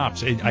never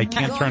stops. I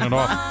can't turn it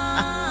off.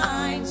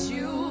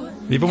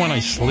 Even when I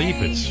sleep,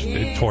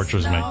 it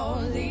tortures me.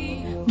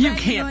 You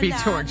can't be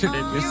tortured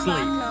in your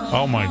sleep.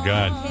 Oh my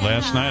God!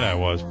 Last night I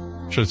was.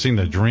 Should have seen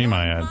the dream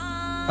I had.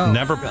 Oh,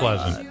 never God.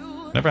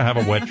 Pleasant. Never have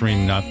a wet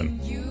dream. Nothing.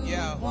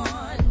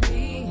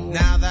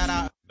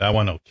 That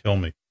one will kill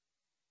me.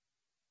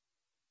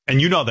 And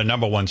you know the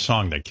number one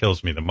song that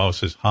kills me the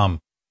most is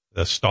Hum.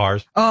 The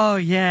Stars. Oh,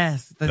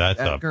 yes. That's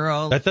a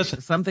girl. That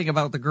doesn't. Something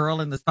about the girl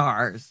in the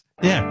stars.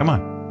 Yeah, come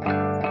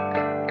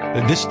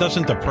on. This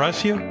doesn't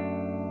depress you?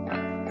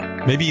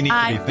 Maybe you need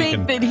to be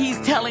thinking. I think that he's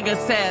telling a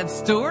sad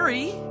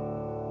story.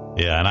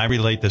 Yeah, and I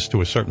relate this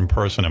to a certain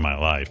person in my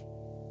life.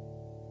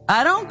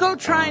 I don't go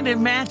trying to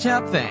match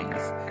up things.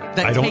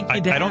 that take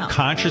you down. I don't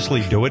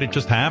consciously do it. It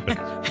just happens.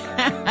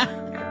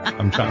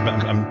 I'm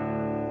trying.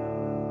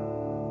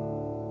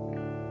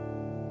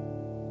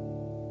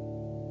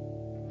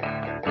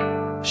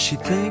 She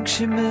thinks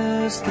she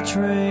missed the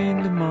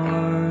train to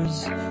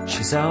Mars.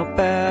 She's out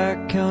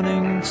back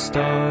counting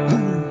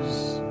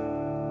stars.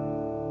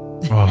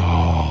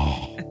 Oh.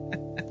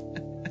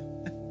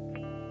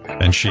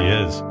 And she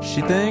is.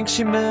 She thinks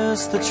she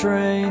missed the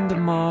train to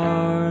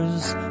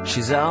Mars.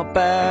 She's out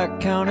back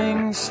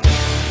counting stars.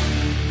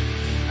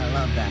 I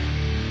love that.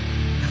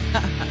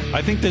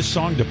 I think this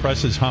song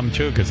depresses Hum,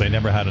 too, because they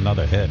never had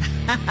another hit.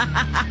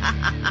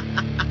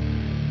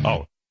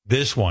 Oh,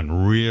 this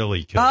one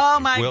really kills Oh,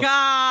 me. my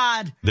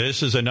God.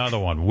 This is another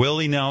one.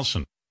 Willie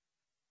Nelson.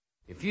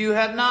 If you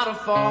had not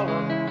have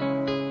fallen,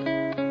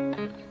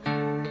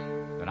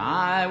 then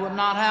I would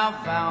not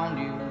have found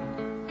you.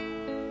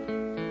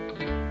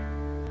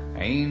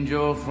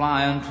 Angel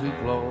flying too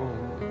close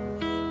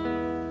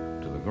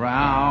to the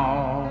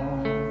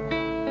ground.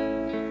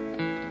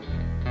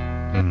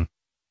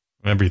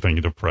 Everything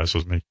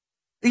depresses me.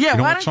 Yeah, You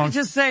know why what don't you song?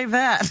 just say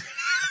that?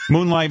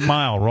 Moonlight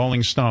Mile,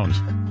 Rolling Stones.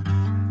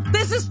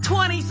 This is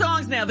 20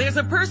 songs now. There's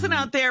a person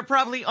out there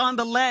probably on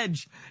the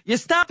ledge. You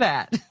stop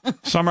that.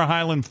 Summer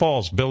Highland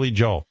Falls, Billy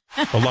Joel.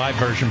 The live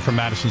version from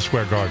Madison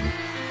Square Garden.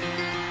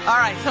 All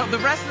right, so the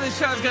rest of the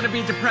show is going to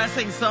be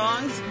depressing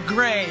songs.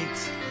 Great.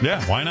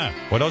 Yeah, why not?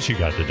 What else you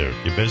got to do?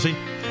 You busy?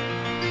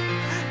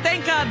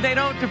 Thank God they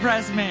don't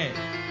depress me.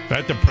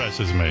 That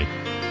depresses me.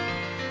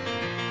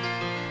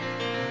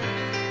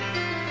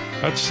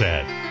 That's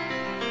sad.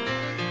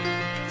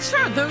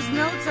 Sure, those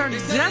notes are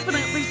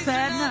definitely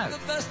sad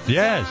notes.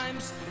 Yes.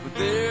 But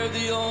they're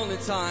the only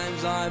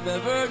times I've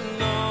ever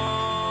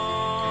known.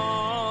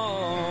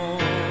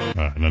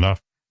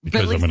 Enough.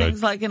 Because Billy I'm gonna,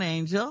 sings like an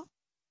angel.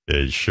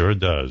 It sure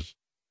does.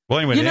 Well,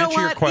 anyway, You to know answer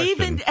your what? question.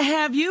 Even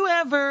have you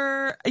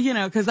ever,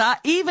 because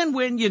even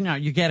when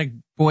you get a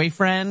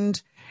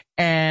boyfriend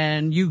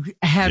and you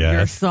have your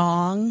Yes.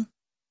 song,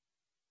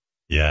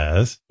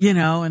 Yes.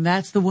 and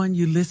that's the one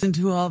you listen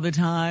to all the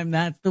time.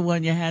 That's the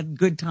one you had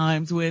good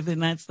times with,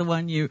 and that's the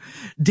one you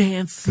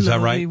dance slowly Is that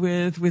right?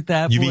 with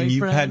that You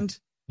boyfriend. mean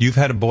you've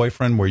had a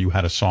boyfriend where you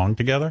had a song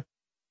together?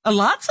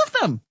 Lots of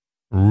them.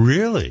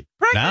 Really?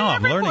 Practically Now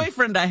I'm every learning.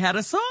 boyfriend I had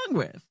a song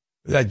with.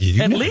 You At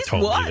never least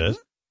told one. me this.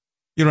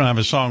 You don't have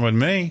a song with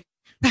me.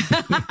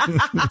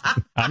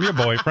 I'm your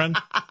boyfriend.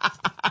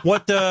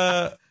 What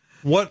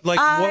was?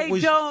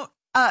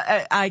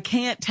 I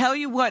can't tell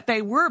you what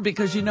they were,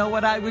 because you know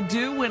what I would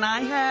do when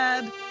I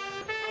had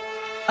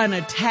an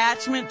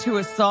attachment to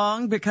a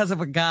song because of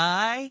a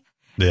guy,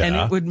 and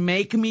it would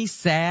make me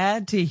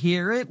sad to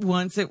hear it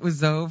once it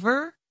was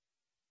over.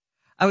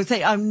 I would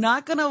say, I'm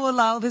not going to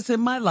allow this in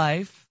my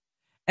life.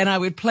 And I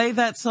would play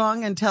that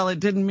song until it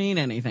didn't mean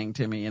anything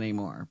to me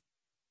anymore.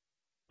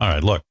 All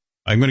right, look,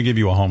 I'm going to give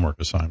you a homework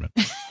assignment.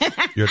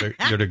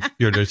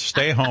 You're to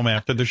stay home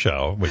after the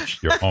show,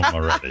 which you're home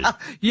already.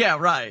 Yeah,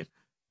 right.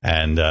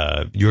 And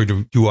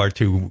you are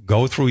to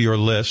go through your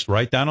list,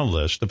 write down a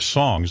list of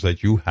songs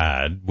that you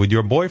had with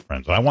your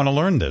boyfriends. I want to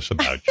learn this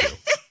about you.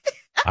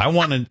 I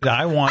just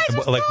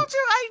told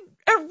you I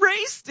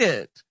erased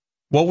it.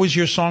 What was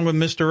your song with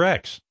Mr.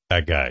 X?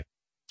 That guy.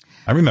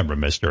 I remember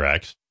Mr.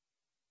 X.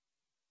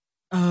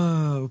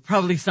 Oh,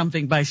 probably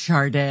something by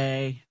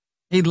Sade.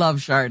 He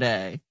loved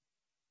Sade.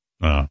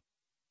 Or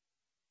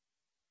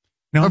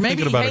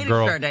maybe he hated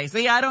Sade.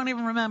 See, I don't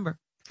even remember.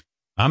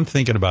 I'm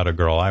thinking about a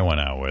girl I went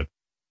out with.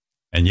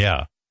 And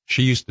yeah,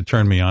 she used to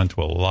turn me on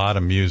to a lot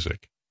of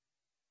music.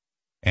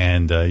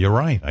 And you're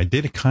right. I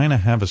did kind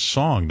of have a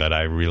song that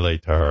I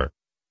relate to her.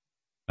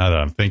 Now that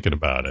I'm thinking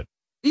about it.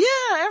 Yeah,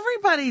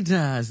 everybody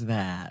does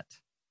that.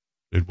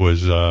 It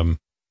was, what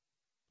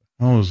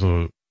was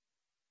a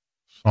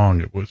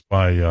song? It was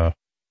by, who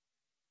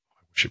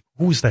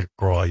was that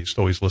girl I used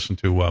to always listen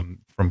to,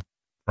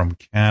 from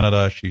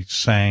Canada? She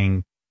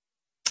sang,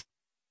 the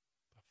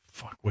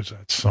fuck was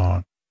that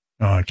song?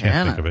 Oh, I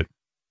can't think of it.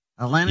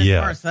 Alanis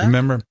Morissette?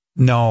 Remember?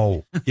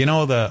 No. You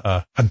know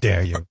how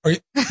dare you?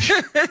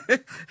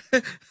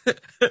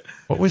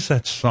 What was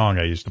that song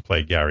I used to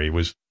play, Gary? It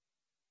was,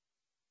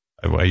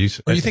 Are you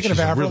thinking of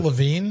Avril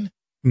Lavigne?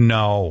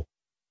 No.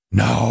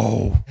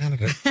 Canada,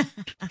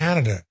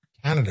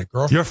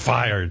 girlfriend. You're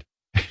fired.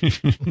 Was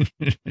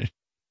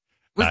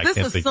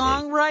this a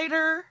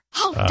songwriter?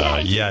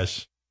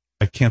 Yes.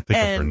 I can't think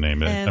of her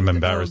name. I'm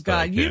embarrassed. Oh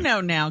God, you know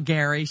now,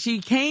 Gary. She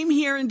came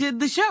here and did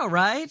the show,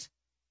 right?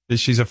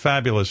 She's a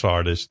fabulous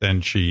artist,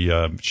 and she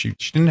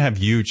didn't have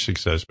huge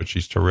success, but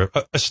she's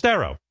terrific.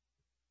 Estero.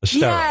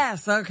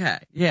 Yes. Okay.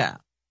 Yeah.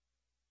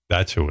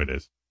 That's who it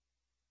is.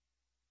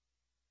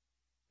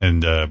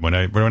 And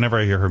whenever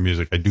I hear her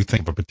music, I do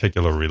think of a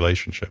particular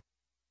relationship.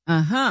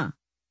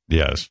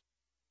 Yes.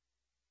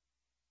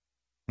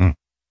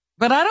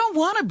 But I don't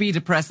want to be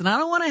depressed, and I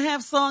don't want to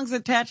have songs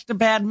attached to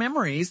bad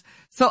memories,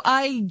 so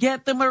I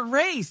get them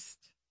erased.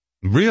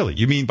 Really?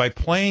 You mean by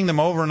playing them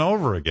over and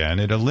over again,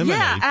 it eliminates?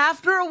 Yeah,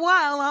 after a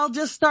while, I'll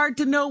just start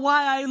to know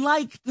why I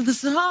liked the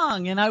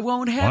song, and I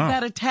won't have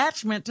that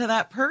attachment to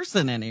that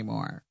person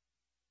anymore.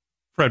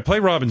 Fred, play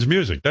Robin's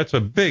music. That's a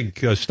big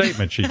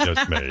statement she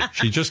just made.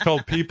 She just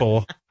told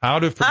people how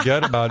to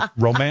forget about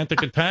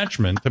romantic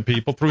attachment to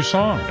people through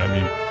song. I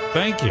mean,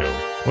 thank you.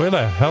 Where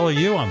the hell are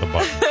you on the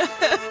button?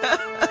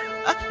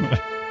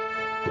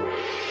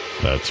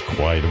 That's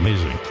quite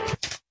amazing.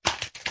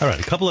 All right,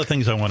 a couple of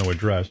things I want to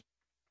address.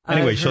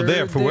 Anyway, so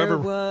there, for whoever...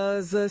 There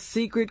was a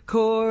secret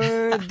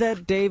chord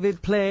that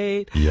David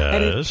played. Yes.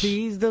 And it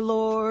pleased the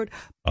Lord.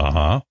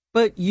 Uh-huh.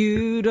 But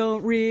you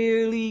don't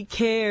really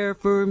care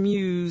for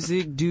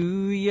music,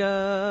 do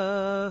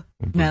ya?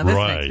 Now this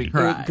makes me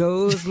cry. It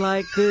goes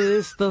like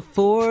this, the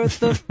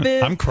fourth, the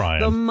fifth. I'm crying.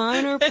 The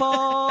minor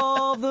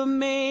fall, the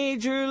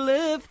major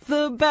lift,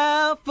 the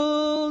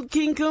baffled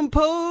king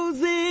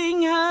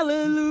composing,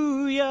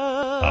 hallelujah.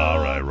 All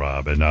right,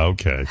 Robin,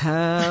 okay.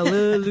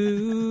 Hallelujah.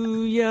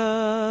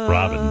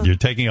 Robin, you're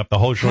taking up the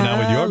whole show now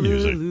with your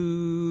music.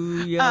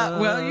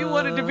 Well, you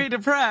wanted to be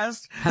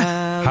depressed.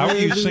 How are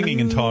you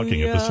singing and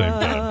talking at the same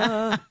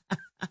time?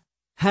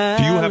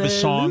 Do you have a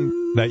song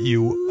that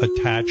you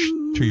attach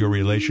to your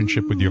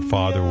relationship with your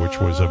father, which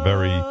was a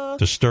very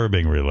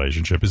disturbing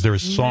relationship? Is there a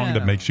song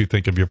that makes you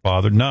think of your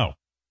father? No.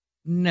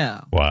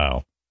 No.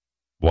 Wow.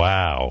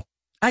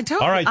 I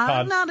told All right, you, Todd.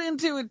 I'm not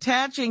into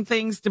attaching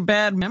things to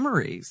bad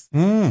memories.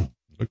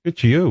 Look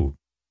at you.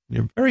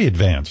 You're very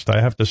advanced,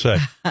 I have to say.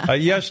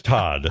 Yes,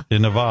 Todd,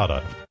 in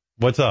Nevada.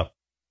 What's up?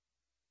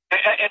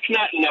 It's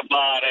not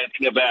Nevada, it's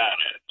Nevada.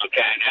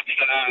 Okay, that's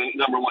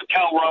number one.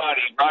 Tell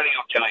Roddy. Roddy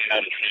will tell you how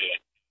to say it.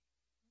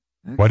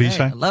 Okay. What do you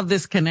say? I love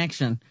this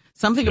connection.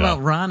 Something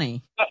about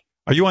Ronnie.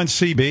 Are you on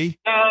CB?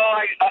 No,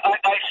 I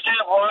said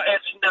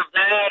it's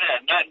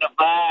Nevada, not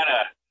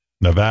Nevada.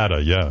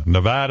 Nevada, yeah.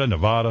 Nevada.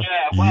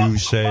 Yeah, well, you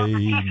say...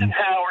 Listen,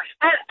 Howard,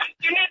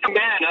 you need to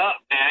man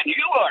up, man.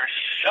 You are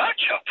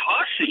such a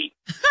pussy.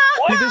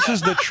 See, this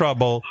is the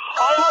trouble.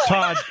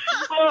 Todd,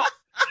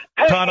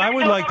 I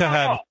would like to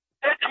have...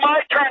 It's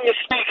my turn to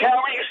speak.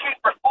 Howard, you speak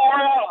for 4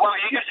 hours. Well,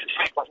 you used to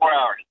speak for 4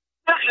 hours.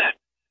 Listen,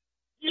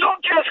 you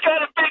just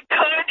got a big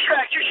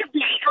contract. You should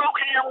be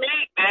stroking your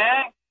meat,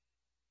 man.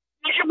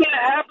 You should be the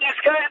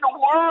happiest guy in the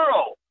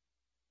world.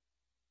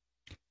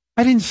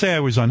 I didn't say I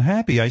was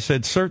unhappy. I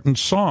said certain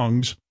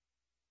songs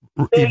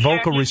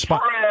evoke a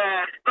response.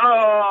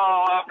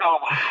 Howard,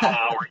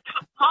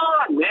 come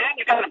on, man.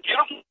 You got a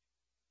beautiful...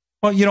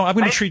 Well, I'm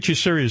going to treat you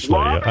seriously.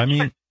 I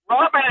mean...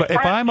 But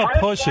if I'm a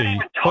pussy,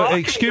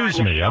 excuse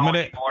me, I'm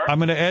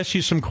gonna ask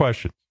you some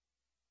questions.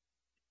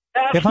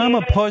 If I'm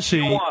a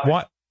pussy,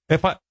 why?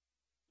 If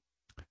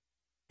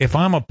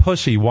I'm a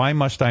pussy, why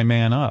must I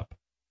man up?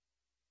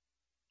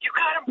 You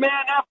gotta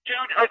man up, dude.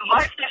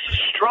 Life is a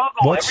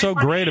struggle. What's so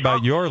great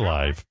about your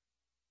life?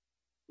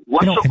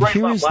 What's so great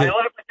about my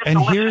life? And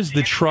here's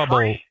the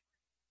trouble.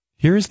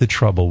 Here's the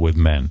trouble with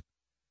men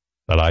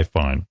that I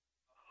find.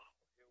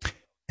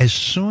 As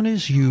soon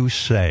as you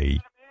say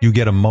you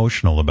get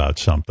emotional about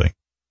something,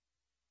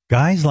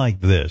 guys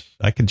like this,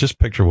 I can just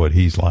picture what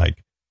he's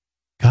like.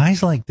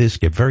 Guys like this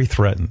get very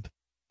threatened,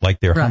 like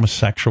they're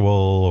homosexual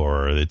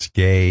or it's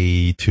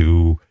gay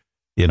to,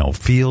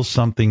 feel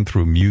something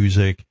through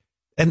music.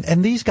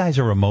 And these guys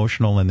are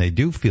emotional and they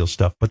do feel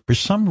stuff, but for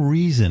some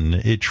reason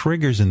it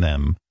triggers in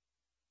them.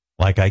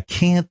 Like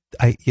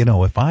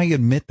if I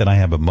admit that I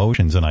have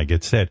emotions and I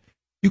get sad,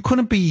 you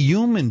couldn't be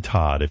human,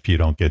 Todd, if you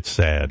don't get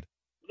sad.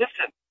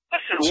 Listen,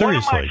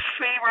 seriously. One of my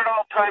favorite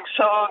all-time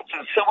songs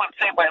is Someone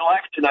Saved My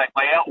Life Tonight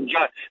by Elton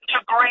John. It's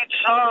a great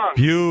song.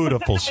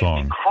 Beautiful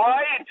song.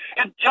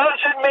 It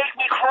doesn't make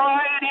me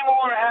cry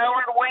anymore,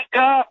 Howard. Wake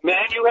up,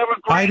 man. You have a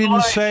great I didn't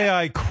life. say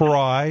I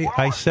cry.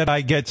 I said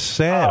I get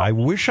sad. I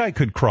wish I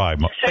could cry.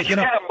 You said you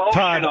get emotional.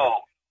 Todd,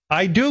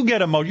 I do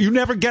get emotional. You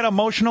never get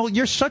emotional.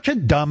 You're such a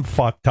dumb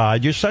fuck,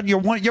 Todd.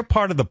 You're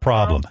part of the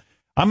problem.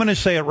 I'm going to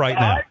say it right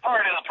now. I'm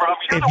part of the problem.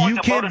 If you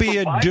can't be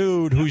a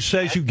dude who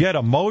says you get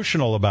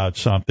emotional about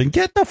something,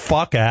 get the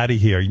fuck out of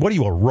here. What are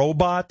you, a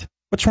robot?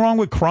 What's wrong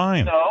with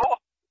crying? No.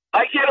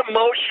 I get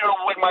emotional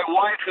when my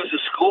wife, who's a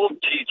school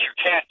teacher,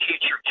 can't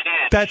teach her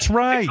kids. That's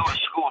right. Go to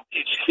school and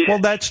teach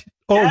kids.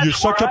 Well, you're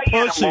such a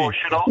pussy.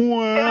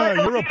 Wow,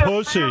 you're a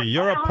pussy.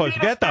 You're a pussy.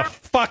 Get the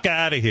fuck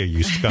out of here,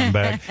 you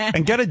scumbag.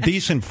 And get a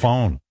decent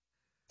phone.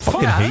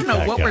 Fucking I hate don't know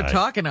that what guy. we're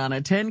talking on.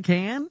 A tin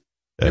can?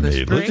 I With a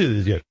mean, string?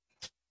 let's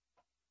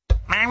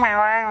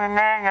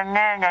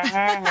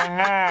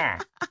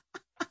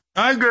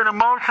I get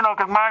emotional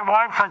because my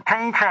wife's a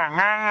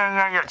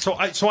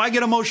teacher. So I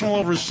get emotional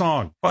over a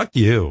song. Fuck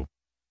you.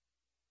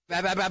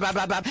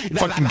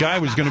 Fucking guy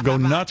was going to go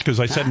nuts because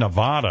I said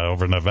Nevada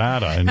over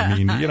Nevada. And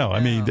I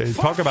mean,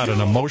 talk about an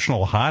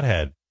emotional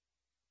hothead.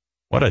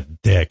 What a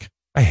dick.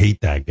 I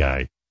hate that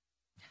guy.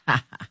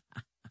 I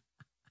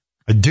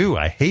do.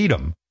 I hate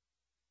him.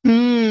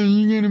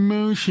 You get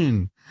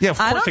emotion. Yeah, of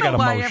course I don't got know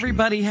why emotion.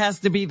 everybody has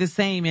to be the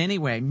same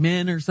anyway.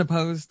 Men are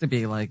supposed to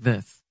be like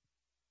this.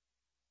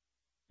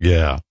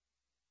 Yeah.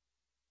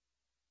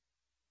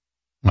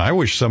 I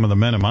wish some of the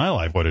men in my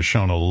life would have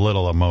shown a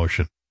little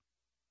emotion.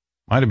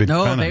 Might have been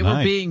No, kind of they nice.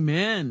 were being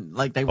men,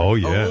 like they were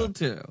told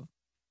to.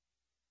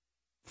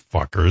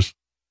 Fuckers.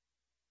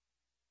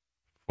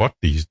 Fuck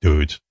these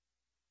dudes.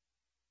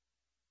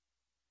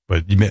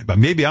 But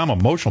maybe I'm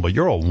emotional, but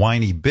you're a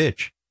whiny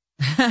bitch.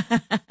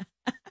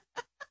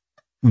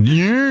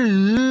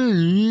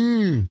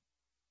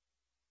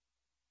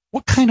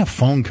 What kind of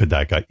phone could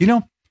that guy? You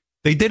know,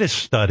 they did a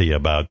study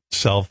about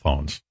cell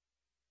phones,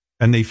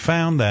 and they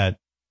found that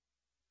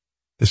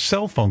the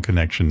cell phone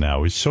connection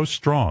now is so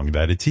strong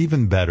that it's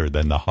even better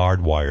than the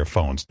hardwire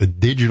phones. The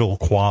digital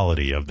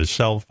quality of the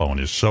cell phone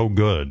is so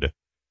good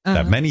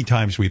that many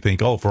times we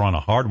think, oh, if we're on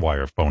a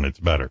hardwire phone,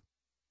 it's better.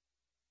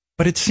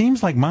 But it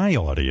seems like my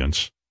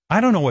audience,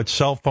 I don't know what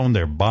cell phone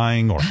they're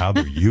buying or how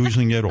they're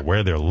using it or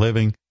where they're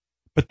living,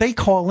 but they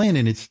call in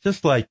and it's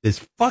just like this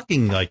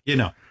fucking, like, you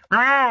know.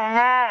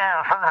 Yeah,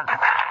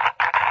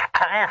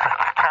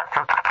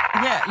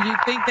 you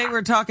think they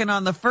were talking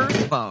on the first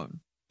phone.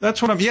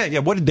 That's what yeah.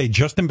 What, did they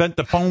just invent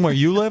the phone where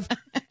you live?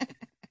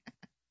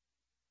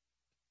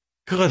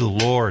 Good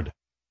Lord.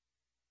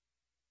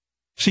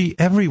 See,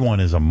 everyone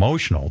is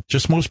emotional.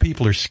 Just most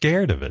people are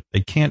scared of it.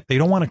 They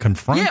don't want to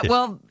confront it. Yeah,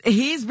 well,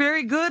 he's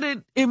very good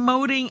at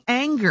emoting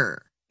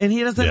anger, and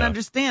he doesn't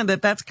understand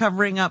that that's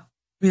covering up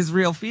his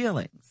real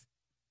feelings.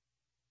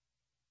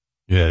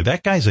 Yeah,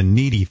 that guy's a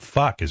needy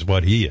fuck is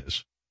what he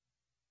is.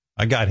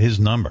 I got his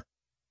number.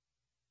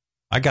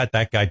 I got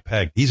that guy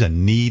pegged. He's a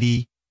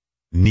needy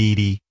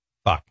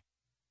fuck.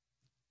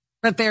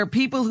 But there are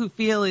people who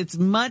feel it's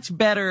much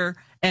better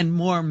and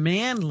more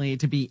manly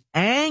to be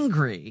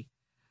angry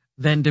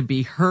than to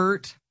be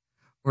hurt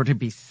or to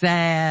be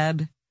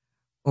sad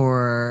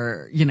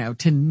or, you know,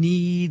 to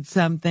need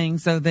something.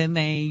 So then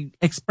they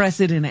express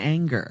it in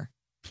anger.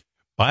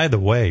 By the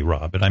way,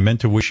 Robin, I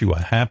meant to wish you a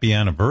happy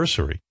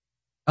anniversary.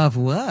 Of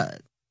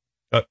what?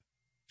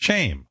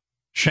 Shame.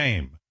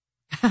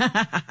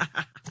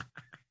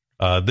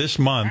 This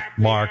month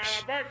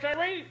marks.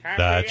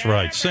 That's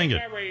right. Sing it.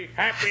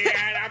 Happy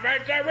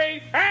anniversary.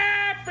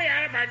 Happy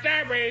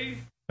anniversary.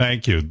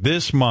 Thank you.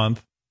 This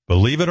month,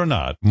 believe it or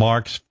not,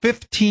 marks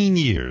 15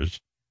 years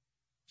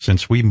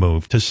since we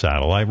moved to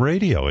satellite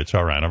radio. It's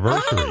our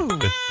anniversary. Oh,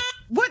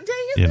 what day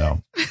is you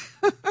know.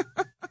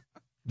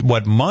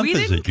 What month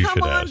is it? You should ask.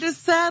 We didn't come on to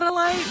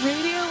satellite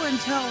radio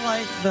until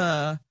like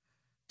the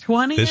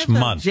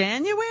 20th of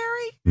January?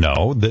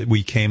 No,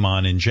 we came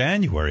on in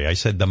January. I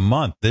said the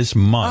month. This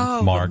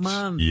month marks. The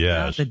month,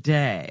 yes, not the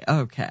day.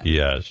 Okay.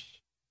 Yes.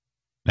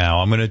 Now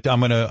I'm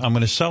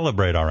gonna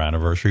celebrate our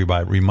anniversary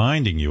by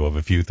reminding you of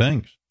a few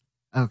things.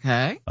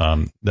 Okay.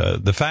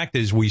 The fact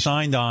is we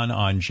signed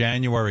on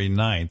January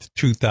 9th,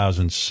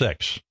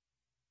 2006.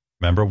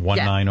 Remember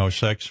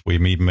 1906? We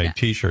even made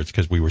T-shirts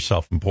because we were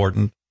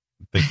self-important,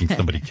 thinking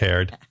somebody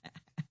cared.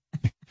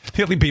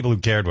 The only people who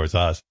cared was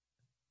us.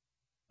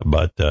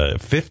 But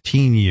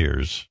 15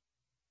 years,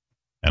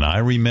 and I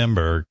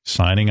remember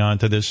signing on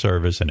to this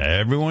service, and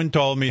everyone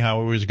told me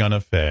how it was going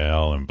to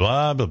fail, and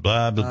blah, blah,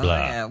 blah, blah, blah.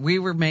 Yeah, we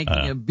were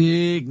making a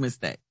big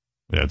mistake.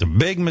 Yeah, it's a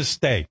big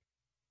mistake.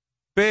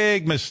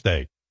 Big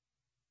mistake.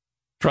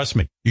 Trust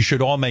me, you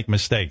should all make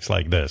mistakes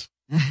like this.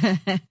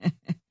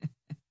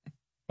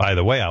 By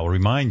the way, I'll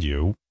remind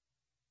you,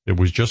 it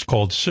was just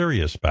called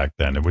Sirius back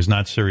then. It was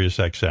not Sirius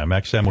XM.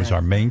 XM was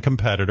our main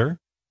competitor.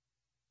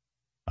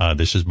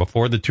 This is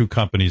before the two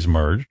companies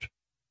merged.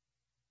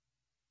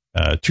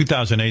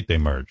 2008, they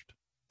merged.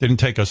 Didn't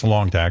take us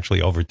long to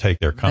actually overtake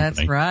their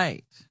company. That's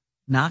right.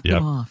 Knock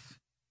them off.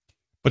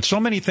 But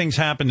so many things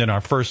happened in our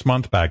first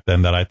month back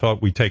then that I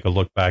thought we'd take a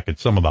look back at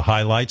some of the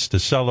highlights to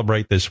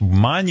celebrate this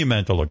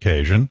monumental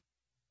occasion.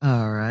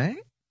 All right.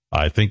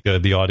 I think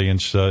the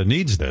audience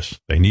needs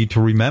this. They need to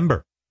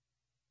remember.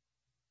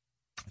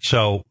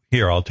 So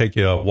here, I'll take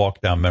you a walk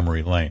down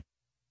memory lane.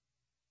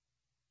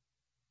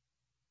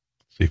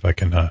 See if I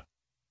can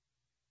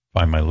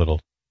find my little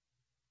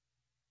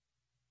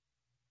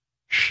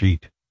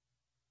sheet.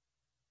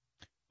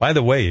 By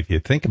the way, if you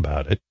think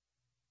about it,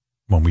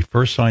 when we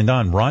first signed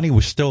on, Ronnie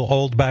was still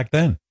old back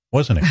then,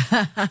 wasn't he?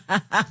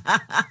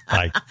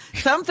 Like,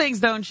 some things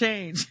don't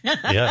change.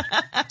 Yeah.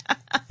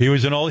 He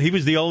was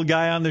the old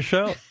guy on the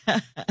show.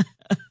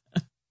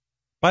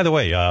 By the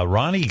way,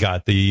 Ronnie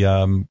got the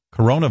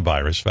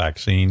coronavirus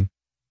vaccine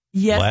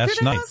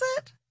last night. Was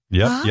it?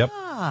 Yep.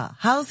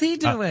 How's he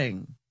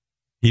doing?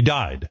 He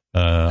died,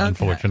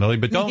 unfortunately,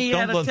 but he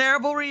had a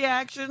terrible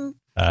reaction.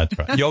 That's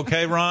right. You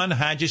okay, Ron?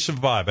 How'd you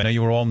survive? I know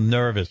you were all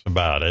nervous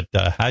about it.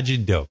 How'd you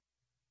do?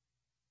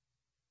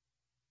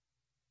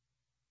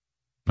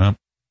 No,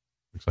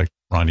 looks like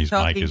Ronnie's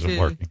mic isn't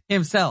working.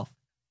 Himself.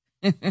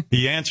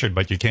 He answered,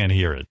 but you can't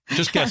hear it.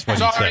 Just guess what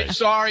he said.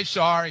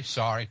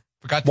 Sorry.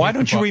 Forgot. Why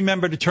don't you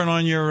remember to turn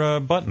on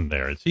your button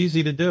there? It's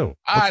easy to do.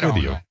 I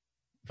don't know.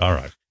 All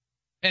right.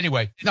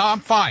 Anyway, no, I'm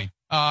fine.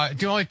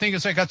 The only thing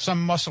is I got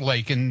some muscle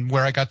ache and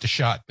where I got the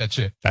shot. That's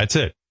it.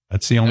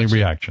 That's the only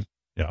reaction.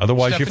 Yeah.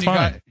 Otherwise, you're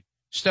fine.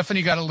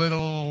 Stephanie got a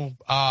little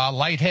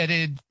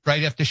lightheaded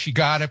right after she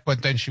got it,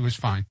 but then she was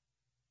fine.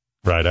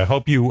 Right. I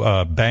hope you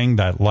banged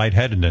that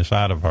lightheadedness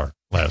out of her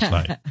last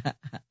night.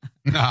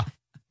 No,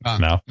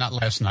 not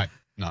last night.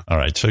 No. All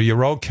right. So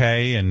you're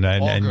okay, and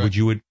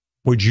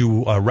would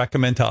you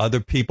recommend to other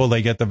people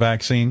they get the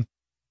vaccine?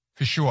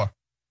 For sure.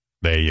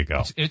 There you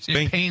go. It's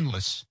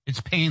painless.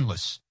 It's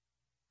painless.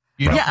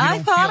 Yeah, I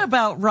thought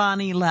about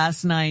Ronnie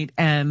last night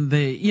and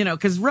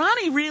because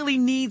Ronnie really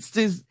needs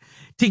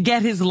to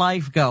get his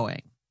life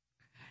going.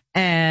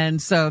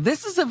 And so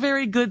this is a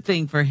very good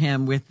thing for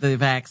him with the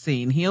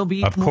vaccine. He'll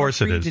be more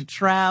free to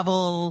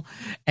travel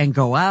and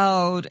go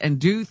out and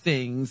do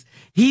things.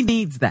 He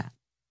needs that.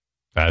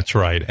 That's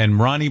right. And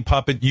Ronnie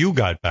Puppet, you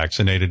got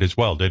vaccinated as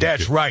well, didn't you?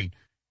 That's right.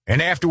 And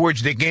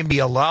afterwards, they gave me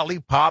a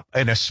lollipop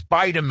and a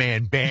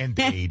Spider-Man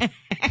Band-Aid.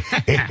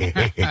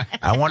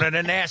 I wanted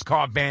a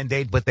NASCAR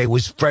Band-Aid, but they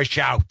was fresh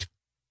out.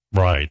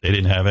 Right. They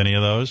didn't have any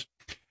of those?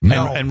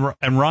 No.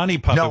 And Ronnie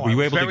Puppet, were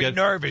you able to get... very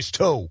nervous,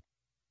 too.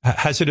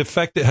 Has it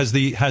affected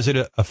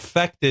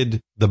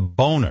the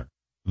boner?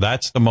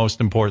 That's the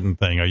most important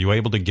thing. Are you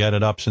able to get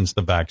it up since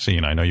the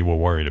vaccine? I know you were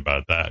worried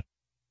about that.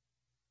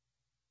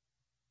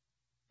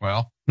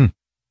 Well...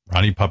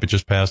 Ronnie Puppet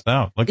just passed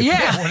out. Look at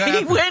that.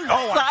 He went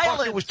silent. I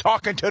thought he was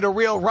talking to the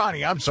real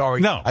Ronnie. I'm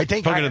sorry. No, I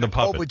think I had a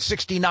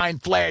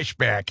COVID-69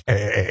 flashback.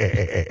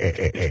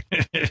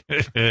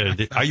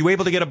 Are you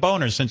able to get a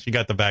boner since you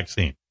got the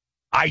vaccine?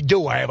 I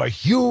do. I have a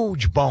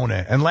huge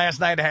boner. And last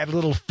night I had a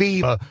little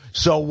fever.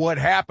 So what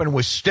happened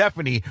was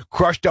Stephanie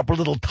crushed up a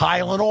little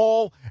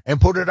Tylenol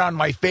and put it on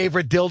my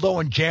favorite dildo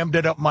and jammed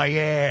it up my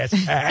ass.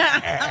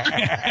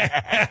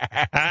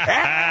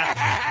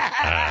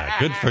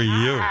 Good for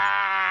you.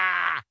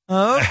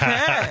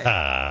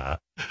 Okay.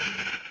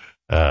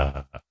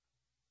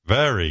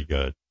 Very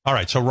good. All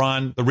right. So,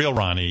 Ron, the real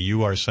Ronnie,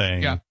 you are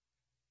saying,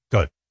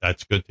 good.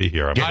 That's good to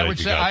hear. I would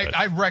say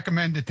I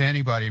recommend it to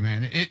anybody,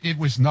 man. It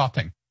was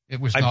nothing.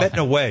 It was. I bet in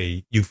a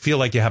way you feel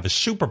like you have a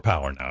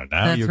superpower now.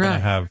 Now you're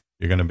going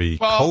to be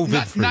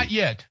COVID free. Not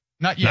yet.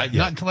 Not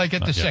until I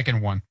get the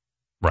second one.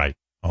 Right.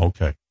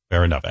 Okay.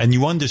 Fair enough. And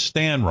you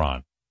understand,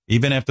 Ron,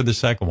 even after the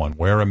second one,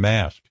 wear a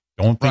mask.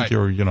 Don't think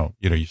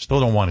you still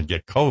don't want to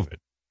get COVID.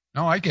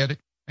 No, I get it.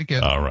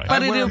 All right.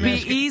 But it'll be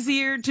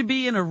easier to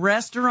be in a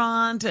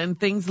restaurant and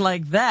things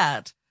like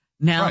that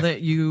now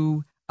that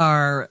you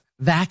are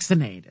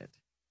vaccinated.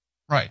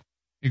 Right.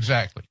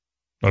 Exactly.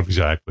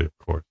 Exactly, of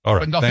course. All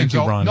right. But Thank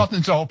you, Ron.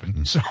 Nothing's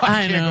open, so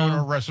I can't go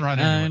to a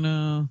restaurant anyway. I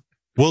know.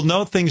 We'll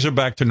know things are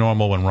back to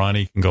normal when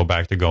Ronnie can go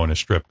back to going to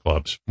strip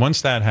clubs.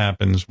 Once that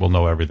happens, we'll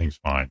know everything's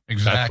fine.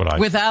 Exactly. That's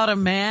what without a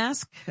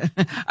mask?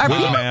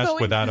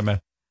 Without a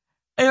mask.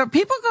 Are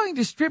people going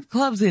to strip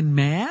clubs in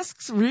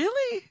masks?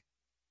 Really?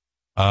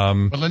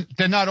 Well,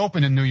 they're not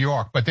open in New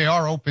York, but they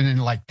are open in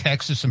like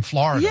Texas and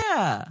Florida.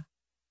 Yeah.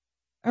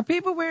 Are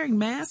people wearing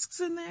masks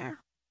in there?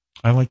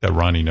 I like that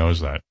Ronnie knows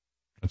that.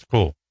 That's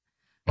cool.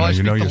 Well,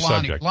 you know your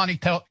Lonnie. subject.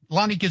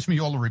 Lonnie gives me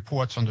all the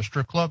reports on the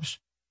strip clubs.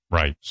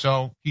 Right.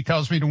 So he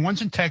tells me the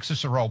ones in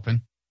Texas are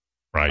open.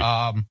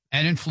 Right.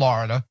 And in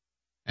Florida.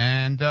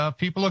 And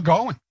people are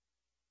going.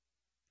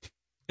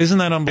 Isn't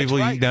that unbelievable?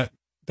 That's right.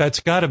 That's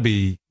got to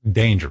be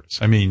dangerous.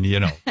 I mean,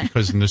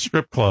 because in the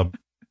strip club,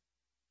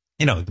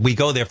 we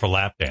go there for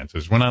lap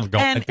dances. We're not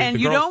going. And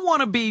you don't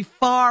want to be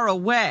far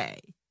away.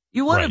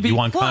 You want to be You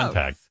want close.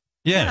 contact.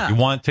 Yeah, you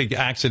want to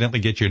accidentally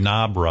get your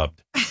knob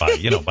rubbed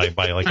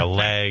by like a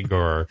leg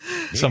or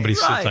somebody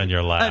sits on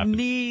your lap. A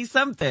knee,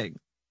 something.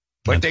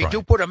 But they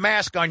do put a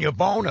mask on your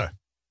boner.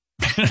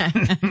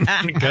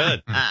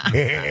 Good.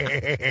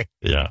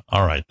 Yeah.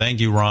 All right. Thank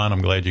you, Ron.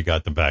 I'm glad you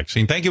got the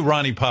vaccine. Thank you,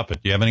 Ronnie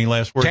Puppet. Do you have any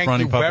last words,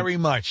 Ronnie Puppet? Thank you very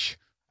much.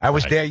 I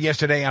was there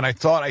yesterday, and I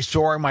thought I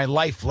saw my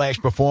life flash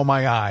before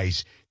my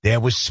eyes.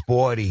 There was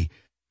Sporty.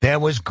 There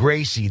was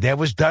Gracie. There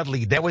was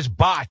Dudley. There was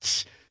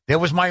Bots. There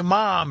was my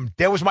mom.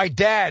 There was my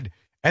dad.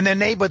 And their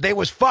neighbor, they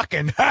was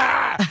fucking. All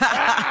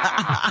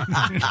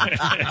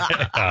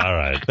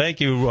right. Thank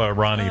you,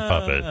 Ronnie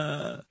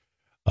Puppet.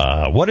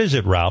 What is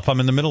it, Ralph? I'm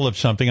in the middle of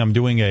something. I'm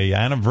doing a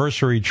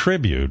anniversary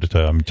tribute.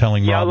 I'm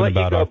telling Robin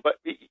about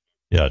it.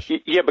 Yes.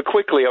 Yeah, but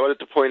quickly, I wanted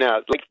to point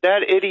out, like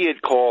that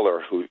idiot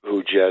caller who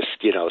just,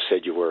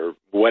 said you were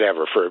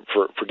whatever for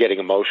getting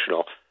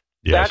emotional.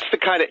 Yes. That's the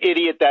kind of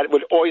idiot that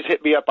would always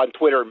hit me up on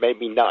Twitter and made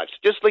me nuts.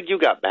 Just like you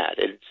got mad.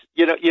 It's,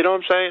 you know what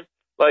I'm saying?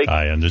 Like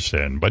I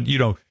understand, but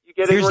you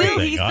get here's the Still,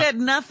 thing, he said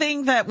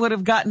nothing that would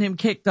have gotten him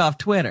kicked off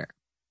Twitter.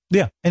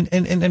 Yeah,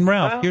 and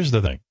Ralph, here's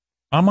the thing.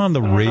 I'm on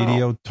the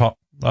radio talk.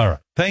 All right.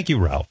 Thank you,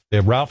 Ralph.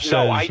 Yeah, Ralph says.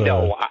 No, I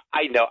know.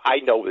 I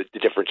know the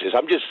differences.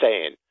 I'm just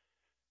saying.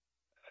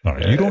 All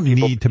right. You don't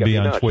need to be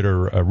on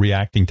Twitter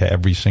reacting to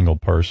every single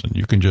person.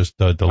 You can just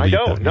delete I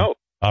know, them. no.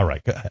 All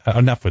right.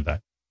 Enough with that.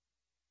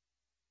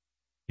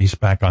 He's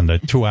back on the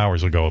 2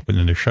 hours ago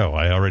in the show.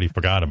 I already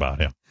forgot about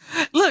him.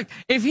 Look,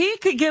 if he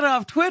could get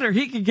off Twitter,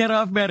 he could get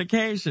off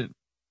medication.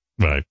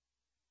 Right.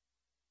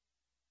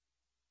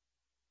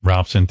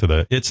 Ralph's into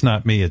the "it's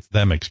not me, it's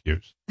them"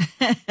 excuse.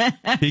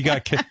 He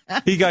got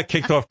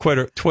kicked off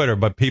Twitter,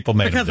 but people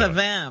made because him do of it.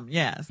 them.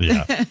 Yes.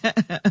 Yeah.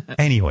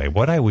 Anyway,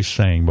 what I was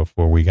saying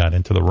before we got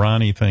into the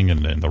Ronnie thing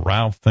and the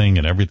Ralph thing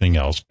and everything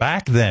else,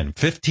 back then,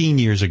 15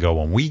 years ago,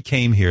 when we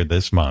came here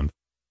this month,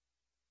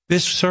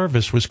 this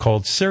service was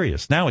called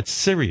Sirius. Now it's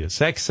Sirius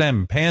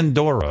XM,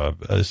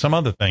 Pandora, some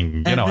other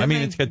thing.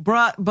 It's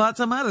bought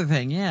some other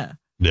thing. Yeah.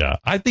 Yeah,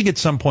 I think at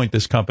some point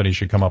this company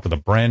should come up with a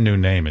brand new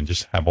name and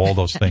just have all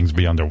those things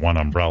be under one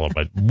umbrella.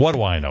 But what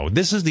do I know?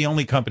 This is the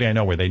only company I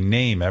know where they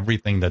name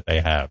everything that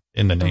they have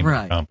in the name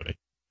of the company.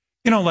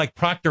 You know, like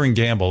Procter &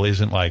 Gamble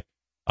isn't like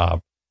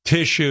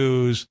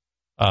tissues,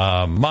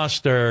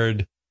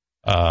 mustard,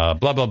 blah,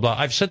 blah, blah.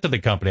 I've said to the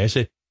company, I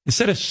said,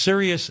 instead of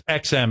Sirius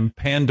XM,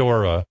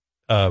 Pandora,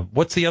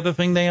 what's the other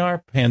thing they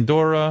are?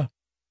 Pandora.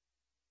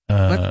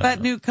 What's that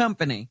new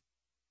company?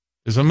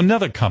 There's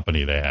another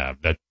company they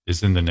have that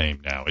is in the name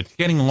now. It's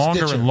getting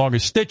longer and longer.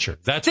 Stitcher.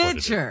 That's what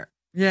it is.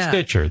 Yeah.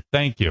 Stitcher.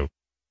 Thank you.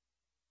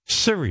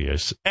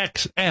 Sirius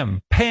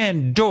XM,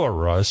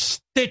 Pandora,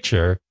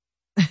 Stitcher.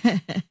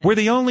 We're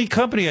the only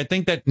company, I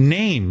think, that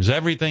names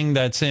everything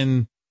that's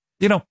in,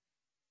 you know,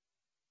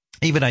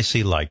 even I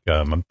see like,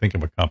 I'm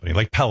thinking of a company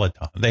like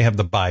Peloton. They have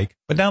the bike,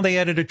 but now they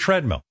added a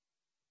treadmill.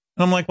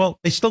 And I'm like, well,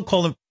 they still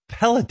call it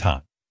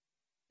Peloton.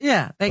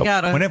 Yeah, they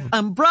got an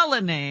umbrella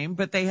name,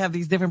 but they have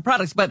these different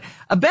products. But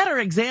a better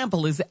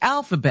example is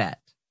Alphabet.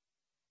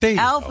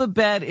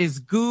 Alphabet is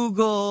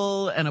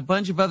Google and a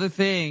bunch of other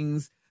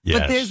things,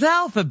 but there's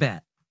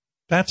Alphabet.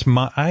 That's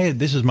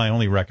this is my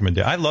only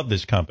recommendation. I love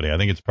this company. I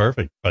think it's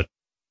perfect, but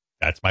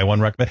that's my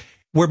one recommendation.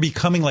 We're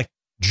becoming like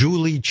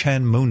Julie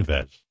Chen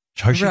Moonves.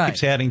 She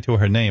keeps adding to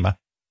her name.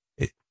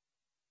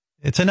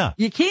 It's enough.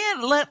 You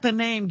can't let the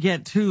name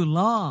get too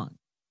long.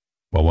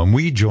 Well, when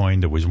we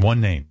joined, there was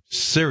one name,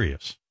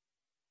 Sirius.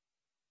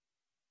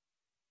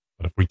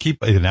 But if we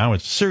keep now,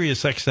 it's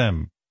Sirius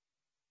XM,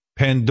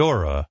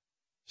 Pandora,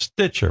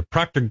 Stitcher,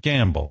 Procter &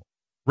 Gamble,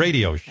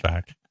 Radio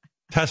Shack,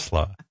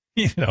 Tesla.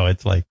 You know,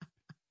 it's like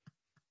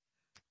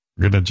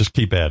we're going to just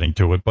keep adding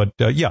to it. But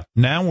yeah,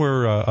 now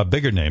we're a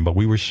bigger name, but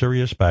we were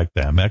Sirius back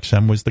then.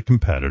 XM was the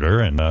competitor,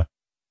 and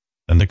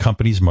the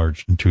companies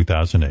merged in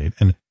 2008.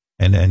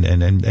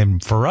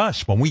 And for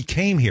us, when we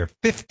came here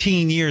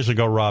 15 years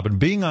ago, Robin,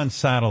 being on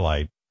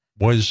satellite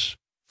was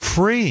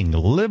freeing,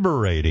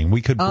 liberating.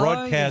 We could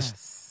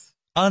broadcast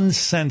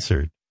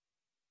uncensored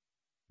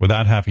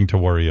without having to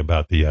worry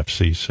about the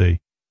FCC.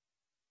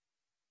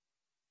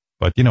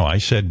 But, you know, I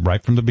said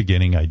right from the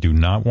beginning, I do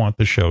not want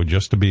the show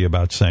just to be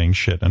about saying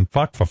shit and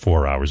fuck for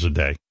 4 hours a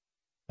day.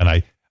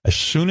 And as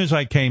soon as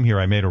I came here,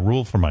 I made a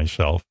rule for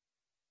myself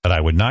that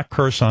I would not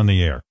curse on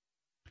the air.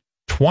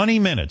 20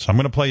 minutes, I'm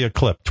going to play you a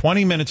clip.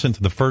 20 minutes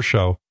into the first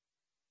show,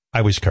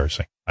 I was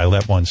cursing. I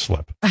let one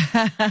slip.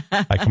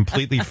 I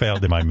completely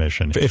failed in my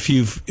mission. If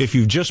you've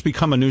just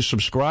become a new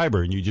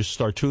subscriber and you just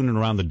start tuning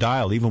around the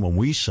dial, even when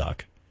we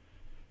suck,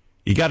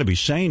 you got to be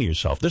saying to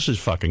yourself, this is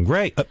fucking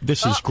great.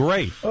 This is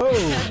great. Oh.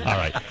 All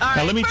right.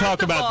 Now, let me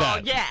talk about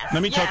that. Yes,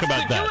 let me talk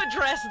about that. Could you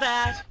address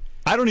that?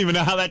 I don't even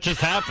know how that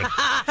just happened.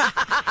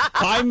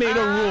 I made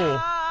a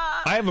rule.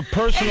 I have a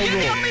personal rule.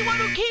 You're the only one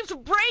who keeps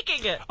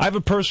breaking it. I have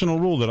a personal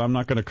rule that I'm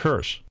not going to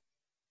curse.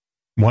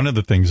 One of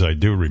the things I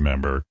do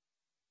remember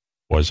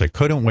was I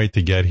couldn't wait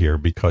to get here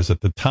because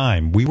at the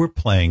time we were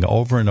playing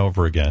over and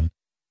over again,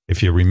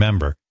 if you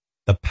remember,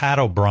 the Pat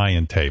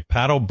O'Brien tape.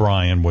 Pat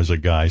O'Brien was a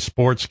guy,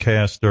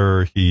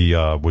 sportscaster. He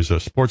was a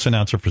sports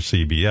announcer for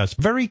CBS.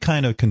 Very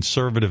kind of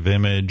conservative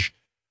image.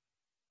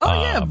 Oh,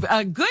 yeah,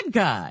 a good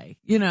guy,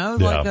 you know,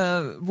 like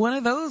one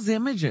of those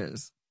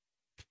images.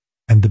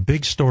 And the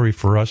big story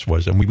for us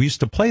was, and we used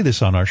to play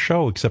this on our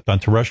show, except on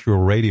terrestrial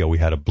radio, we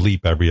had to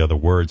bleep every other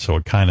word, so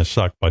it kind of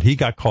sucked. But he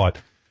got caught.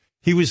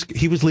 He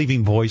was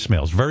leaving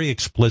voicemails, very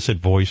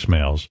explicit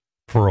voicemails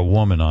for a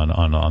woman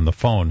on the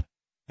phone.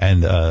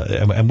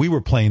 And we were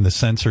playing the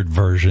censored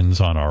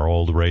versions on our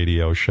old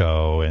radio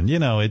show. And, you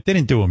know, it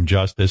didn't do him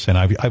justice. And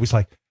I was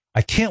like,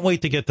 I can't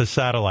wait to get to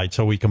satellite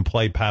so we can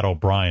play Pat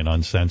O'Brien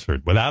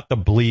uncensored without the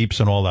bleeps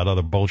and all that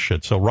other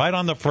bullshit. So right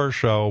on the first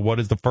show, what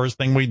is the first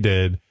thing we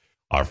did?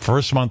 Our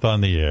first month on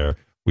the air,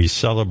 we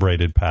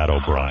celebrated Pat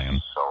O'Brien.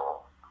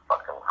 So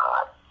fucking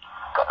hot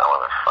that I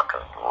want to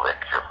fucking lick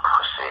your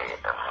pussy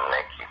and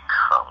make you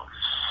come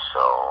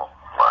so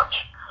much.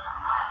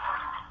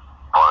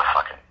 I want to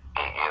fucking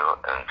eat you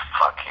and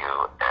fuck you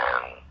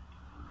and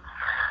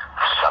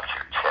suck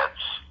your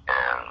tits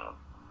and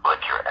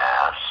lick your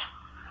ass.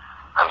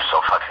 I'm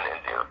so fucking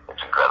into you.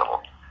 It's incredible.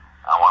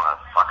 I want to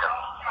fucking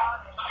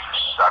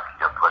suck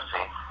your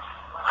pussy,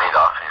 feed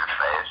off of your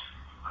face.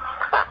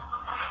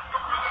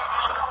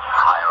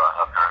 Hire a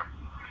hooker.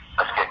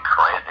 Let's get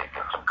crazy.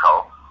 Get some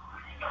coke.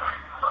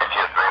 If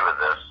you agree with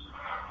this,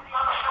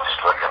 just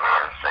look at me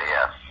and say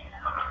yes.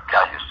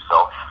 God, you're so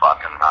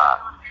fucking hot.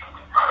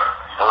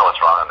 I don't know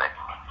what's wrong with me.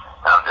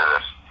 I don't do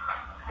this.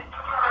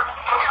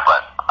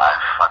 But I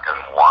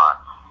fucking want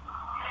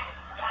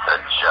to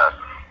just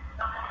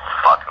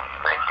fucking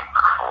make you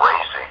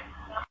crazy.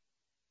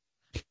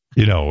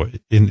 You know,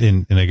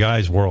 in a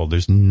guy's world,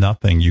 there's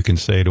nothing you can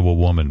say to a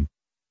woman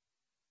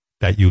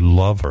that you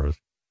love her,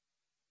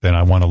 then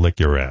I want to lick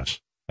your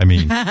ass. I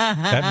mean,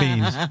 that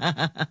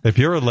means if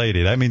you're a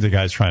lady, that means the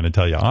guy's trying to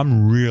tell you,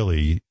 I'm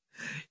really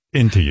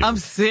into you. I'm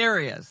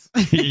serious.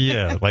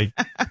 Yeah, like,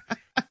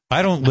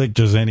 I don't lick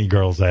just any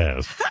girl's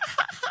ass.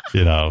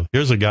 You know,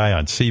 here's a guy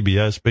on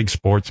CBS, big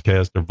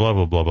sportscaster, blah,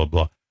 blah, blah, blah,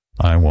 blah.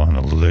 I want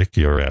to lick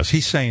your ass.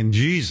 He's saying,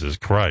 Jesus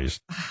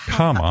Christ,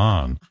 come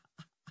on.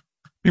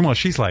 Meanwhile,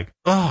 she's like,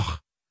 oh,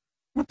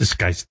 what this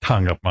guy's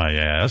tongue up my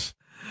ass.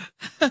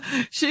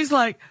 She's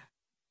like,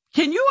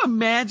 can you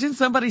imagine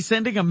somebody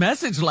sending a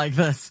message like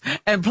this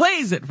and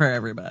plays it for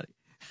everybody?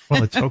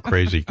 Well, it's so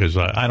crazy because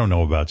I don't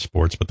know about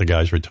sports, but the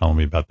guys were telling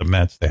me about the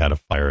Mets. They had to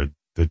fire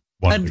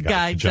one of the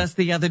guy just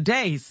the other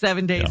day,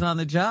 7 days on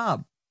the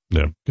job.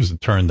 Yeah, because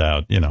it turned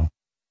out,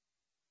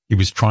 he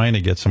was trying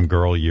to get some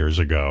girl years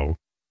ago,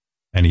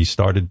 and he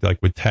started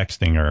like with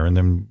texting her, and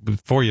then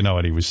before you know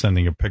it, he was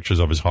sending her pictures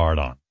of his heart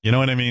on. You know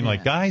what I mean? Yeah.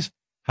 Like guys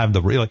have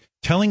the real, like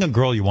telling a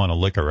girl you want to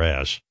lick her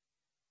ass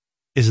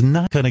is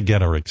not going to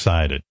get her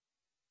excited.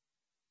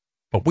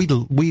 But we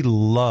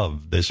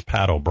love this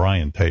Pat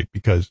O'Brien tape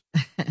because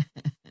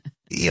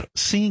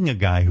seeing a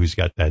guy who's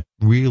got that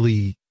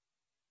really,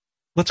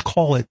 let's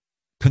call it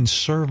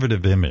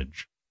conservative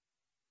image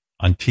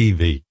on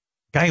TV,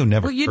 guy who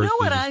never. Well, you know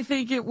what I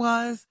think it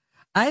was?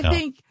 I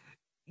think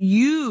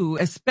you,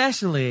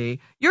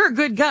 especially, you're a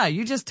good guy.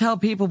 You just tell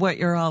people what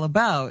you're all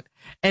about,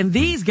 and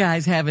these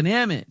guys have an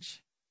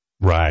image,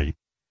 right?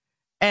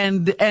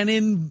 And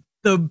in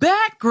the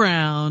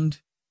background,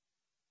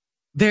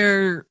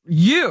 they're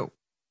you,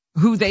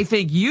 who they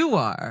think you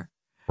are.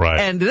 Right.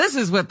 And this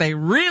is what they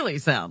really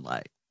sound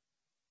like.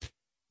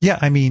 Yeah,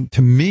 I mean,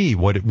 to me,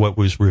 what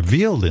was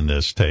revealed in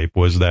this tape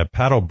was that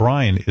Pat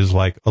O'Brien is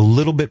like a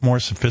little bit more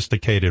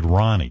sophisticated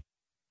Ronnie.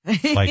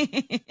 Like, like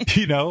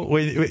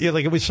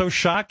it was so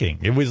shocking.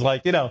 It was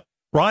like,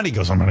 Ronnie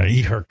goes, I'm going to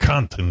eat her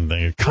cunt.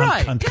 And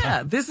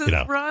cunt. This is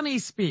Ronnie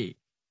speak.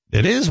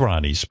 It is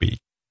Ronnie speak.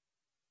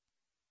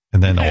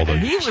 And then all the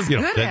he was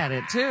good at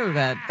it too.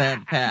 That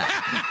Pat.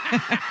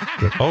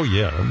 Oh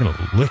yeah, I'm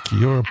gonna lick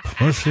your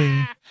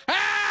pussy.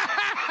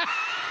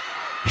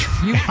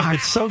 You are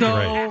so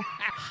great.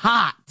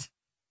 Hot.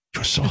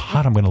 You're so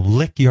hot. I'm gonna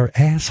lick your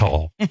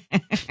asshole.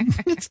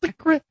 It's the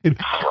great. You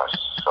are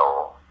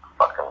so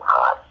fucking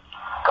hot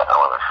that I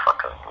want to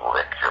fucking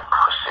lick your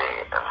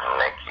pussy and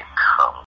make you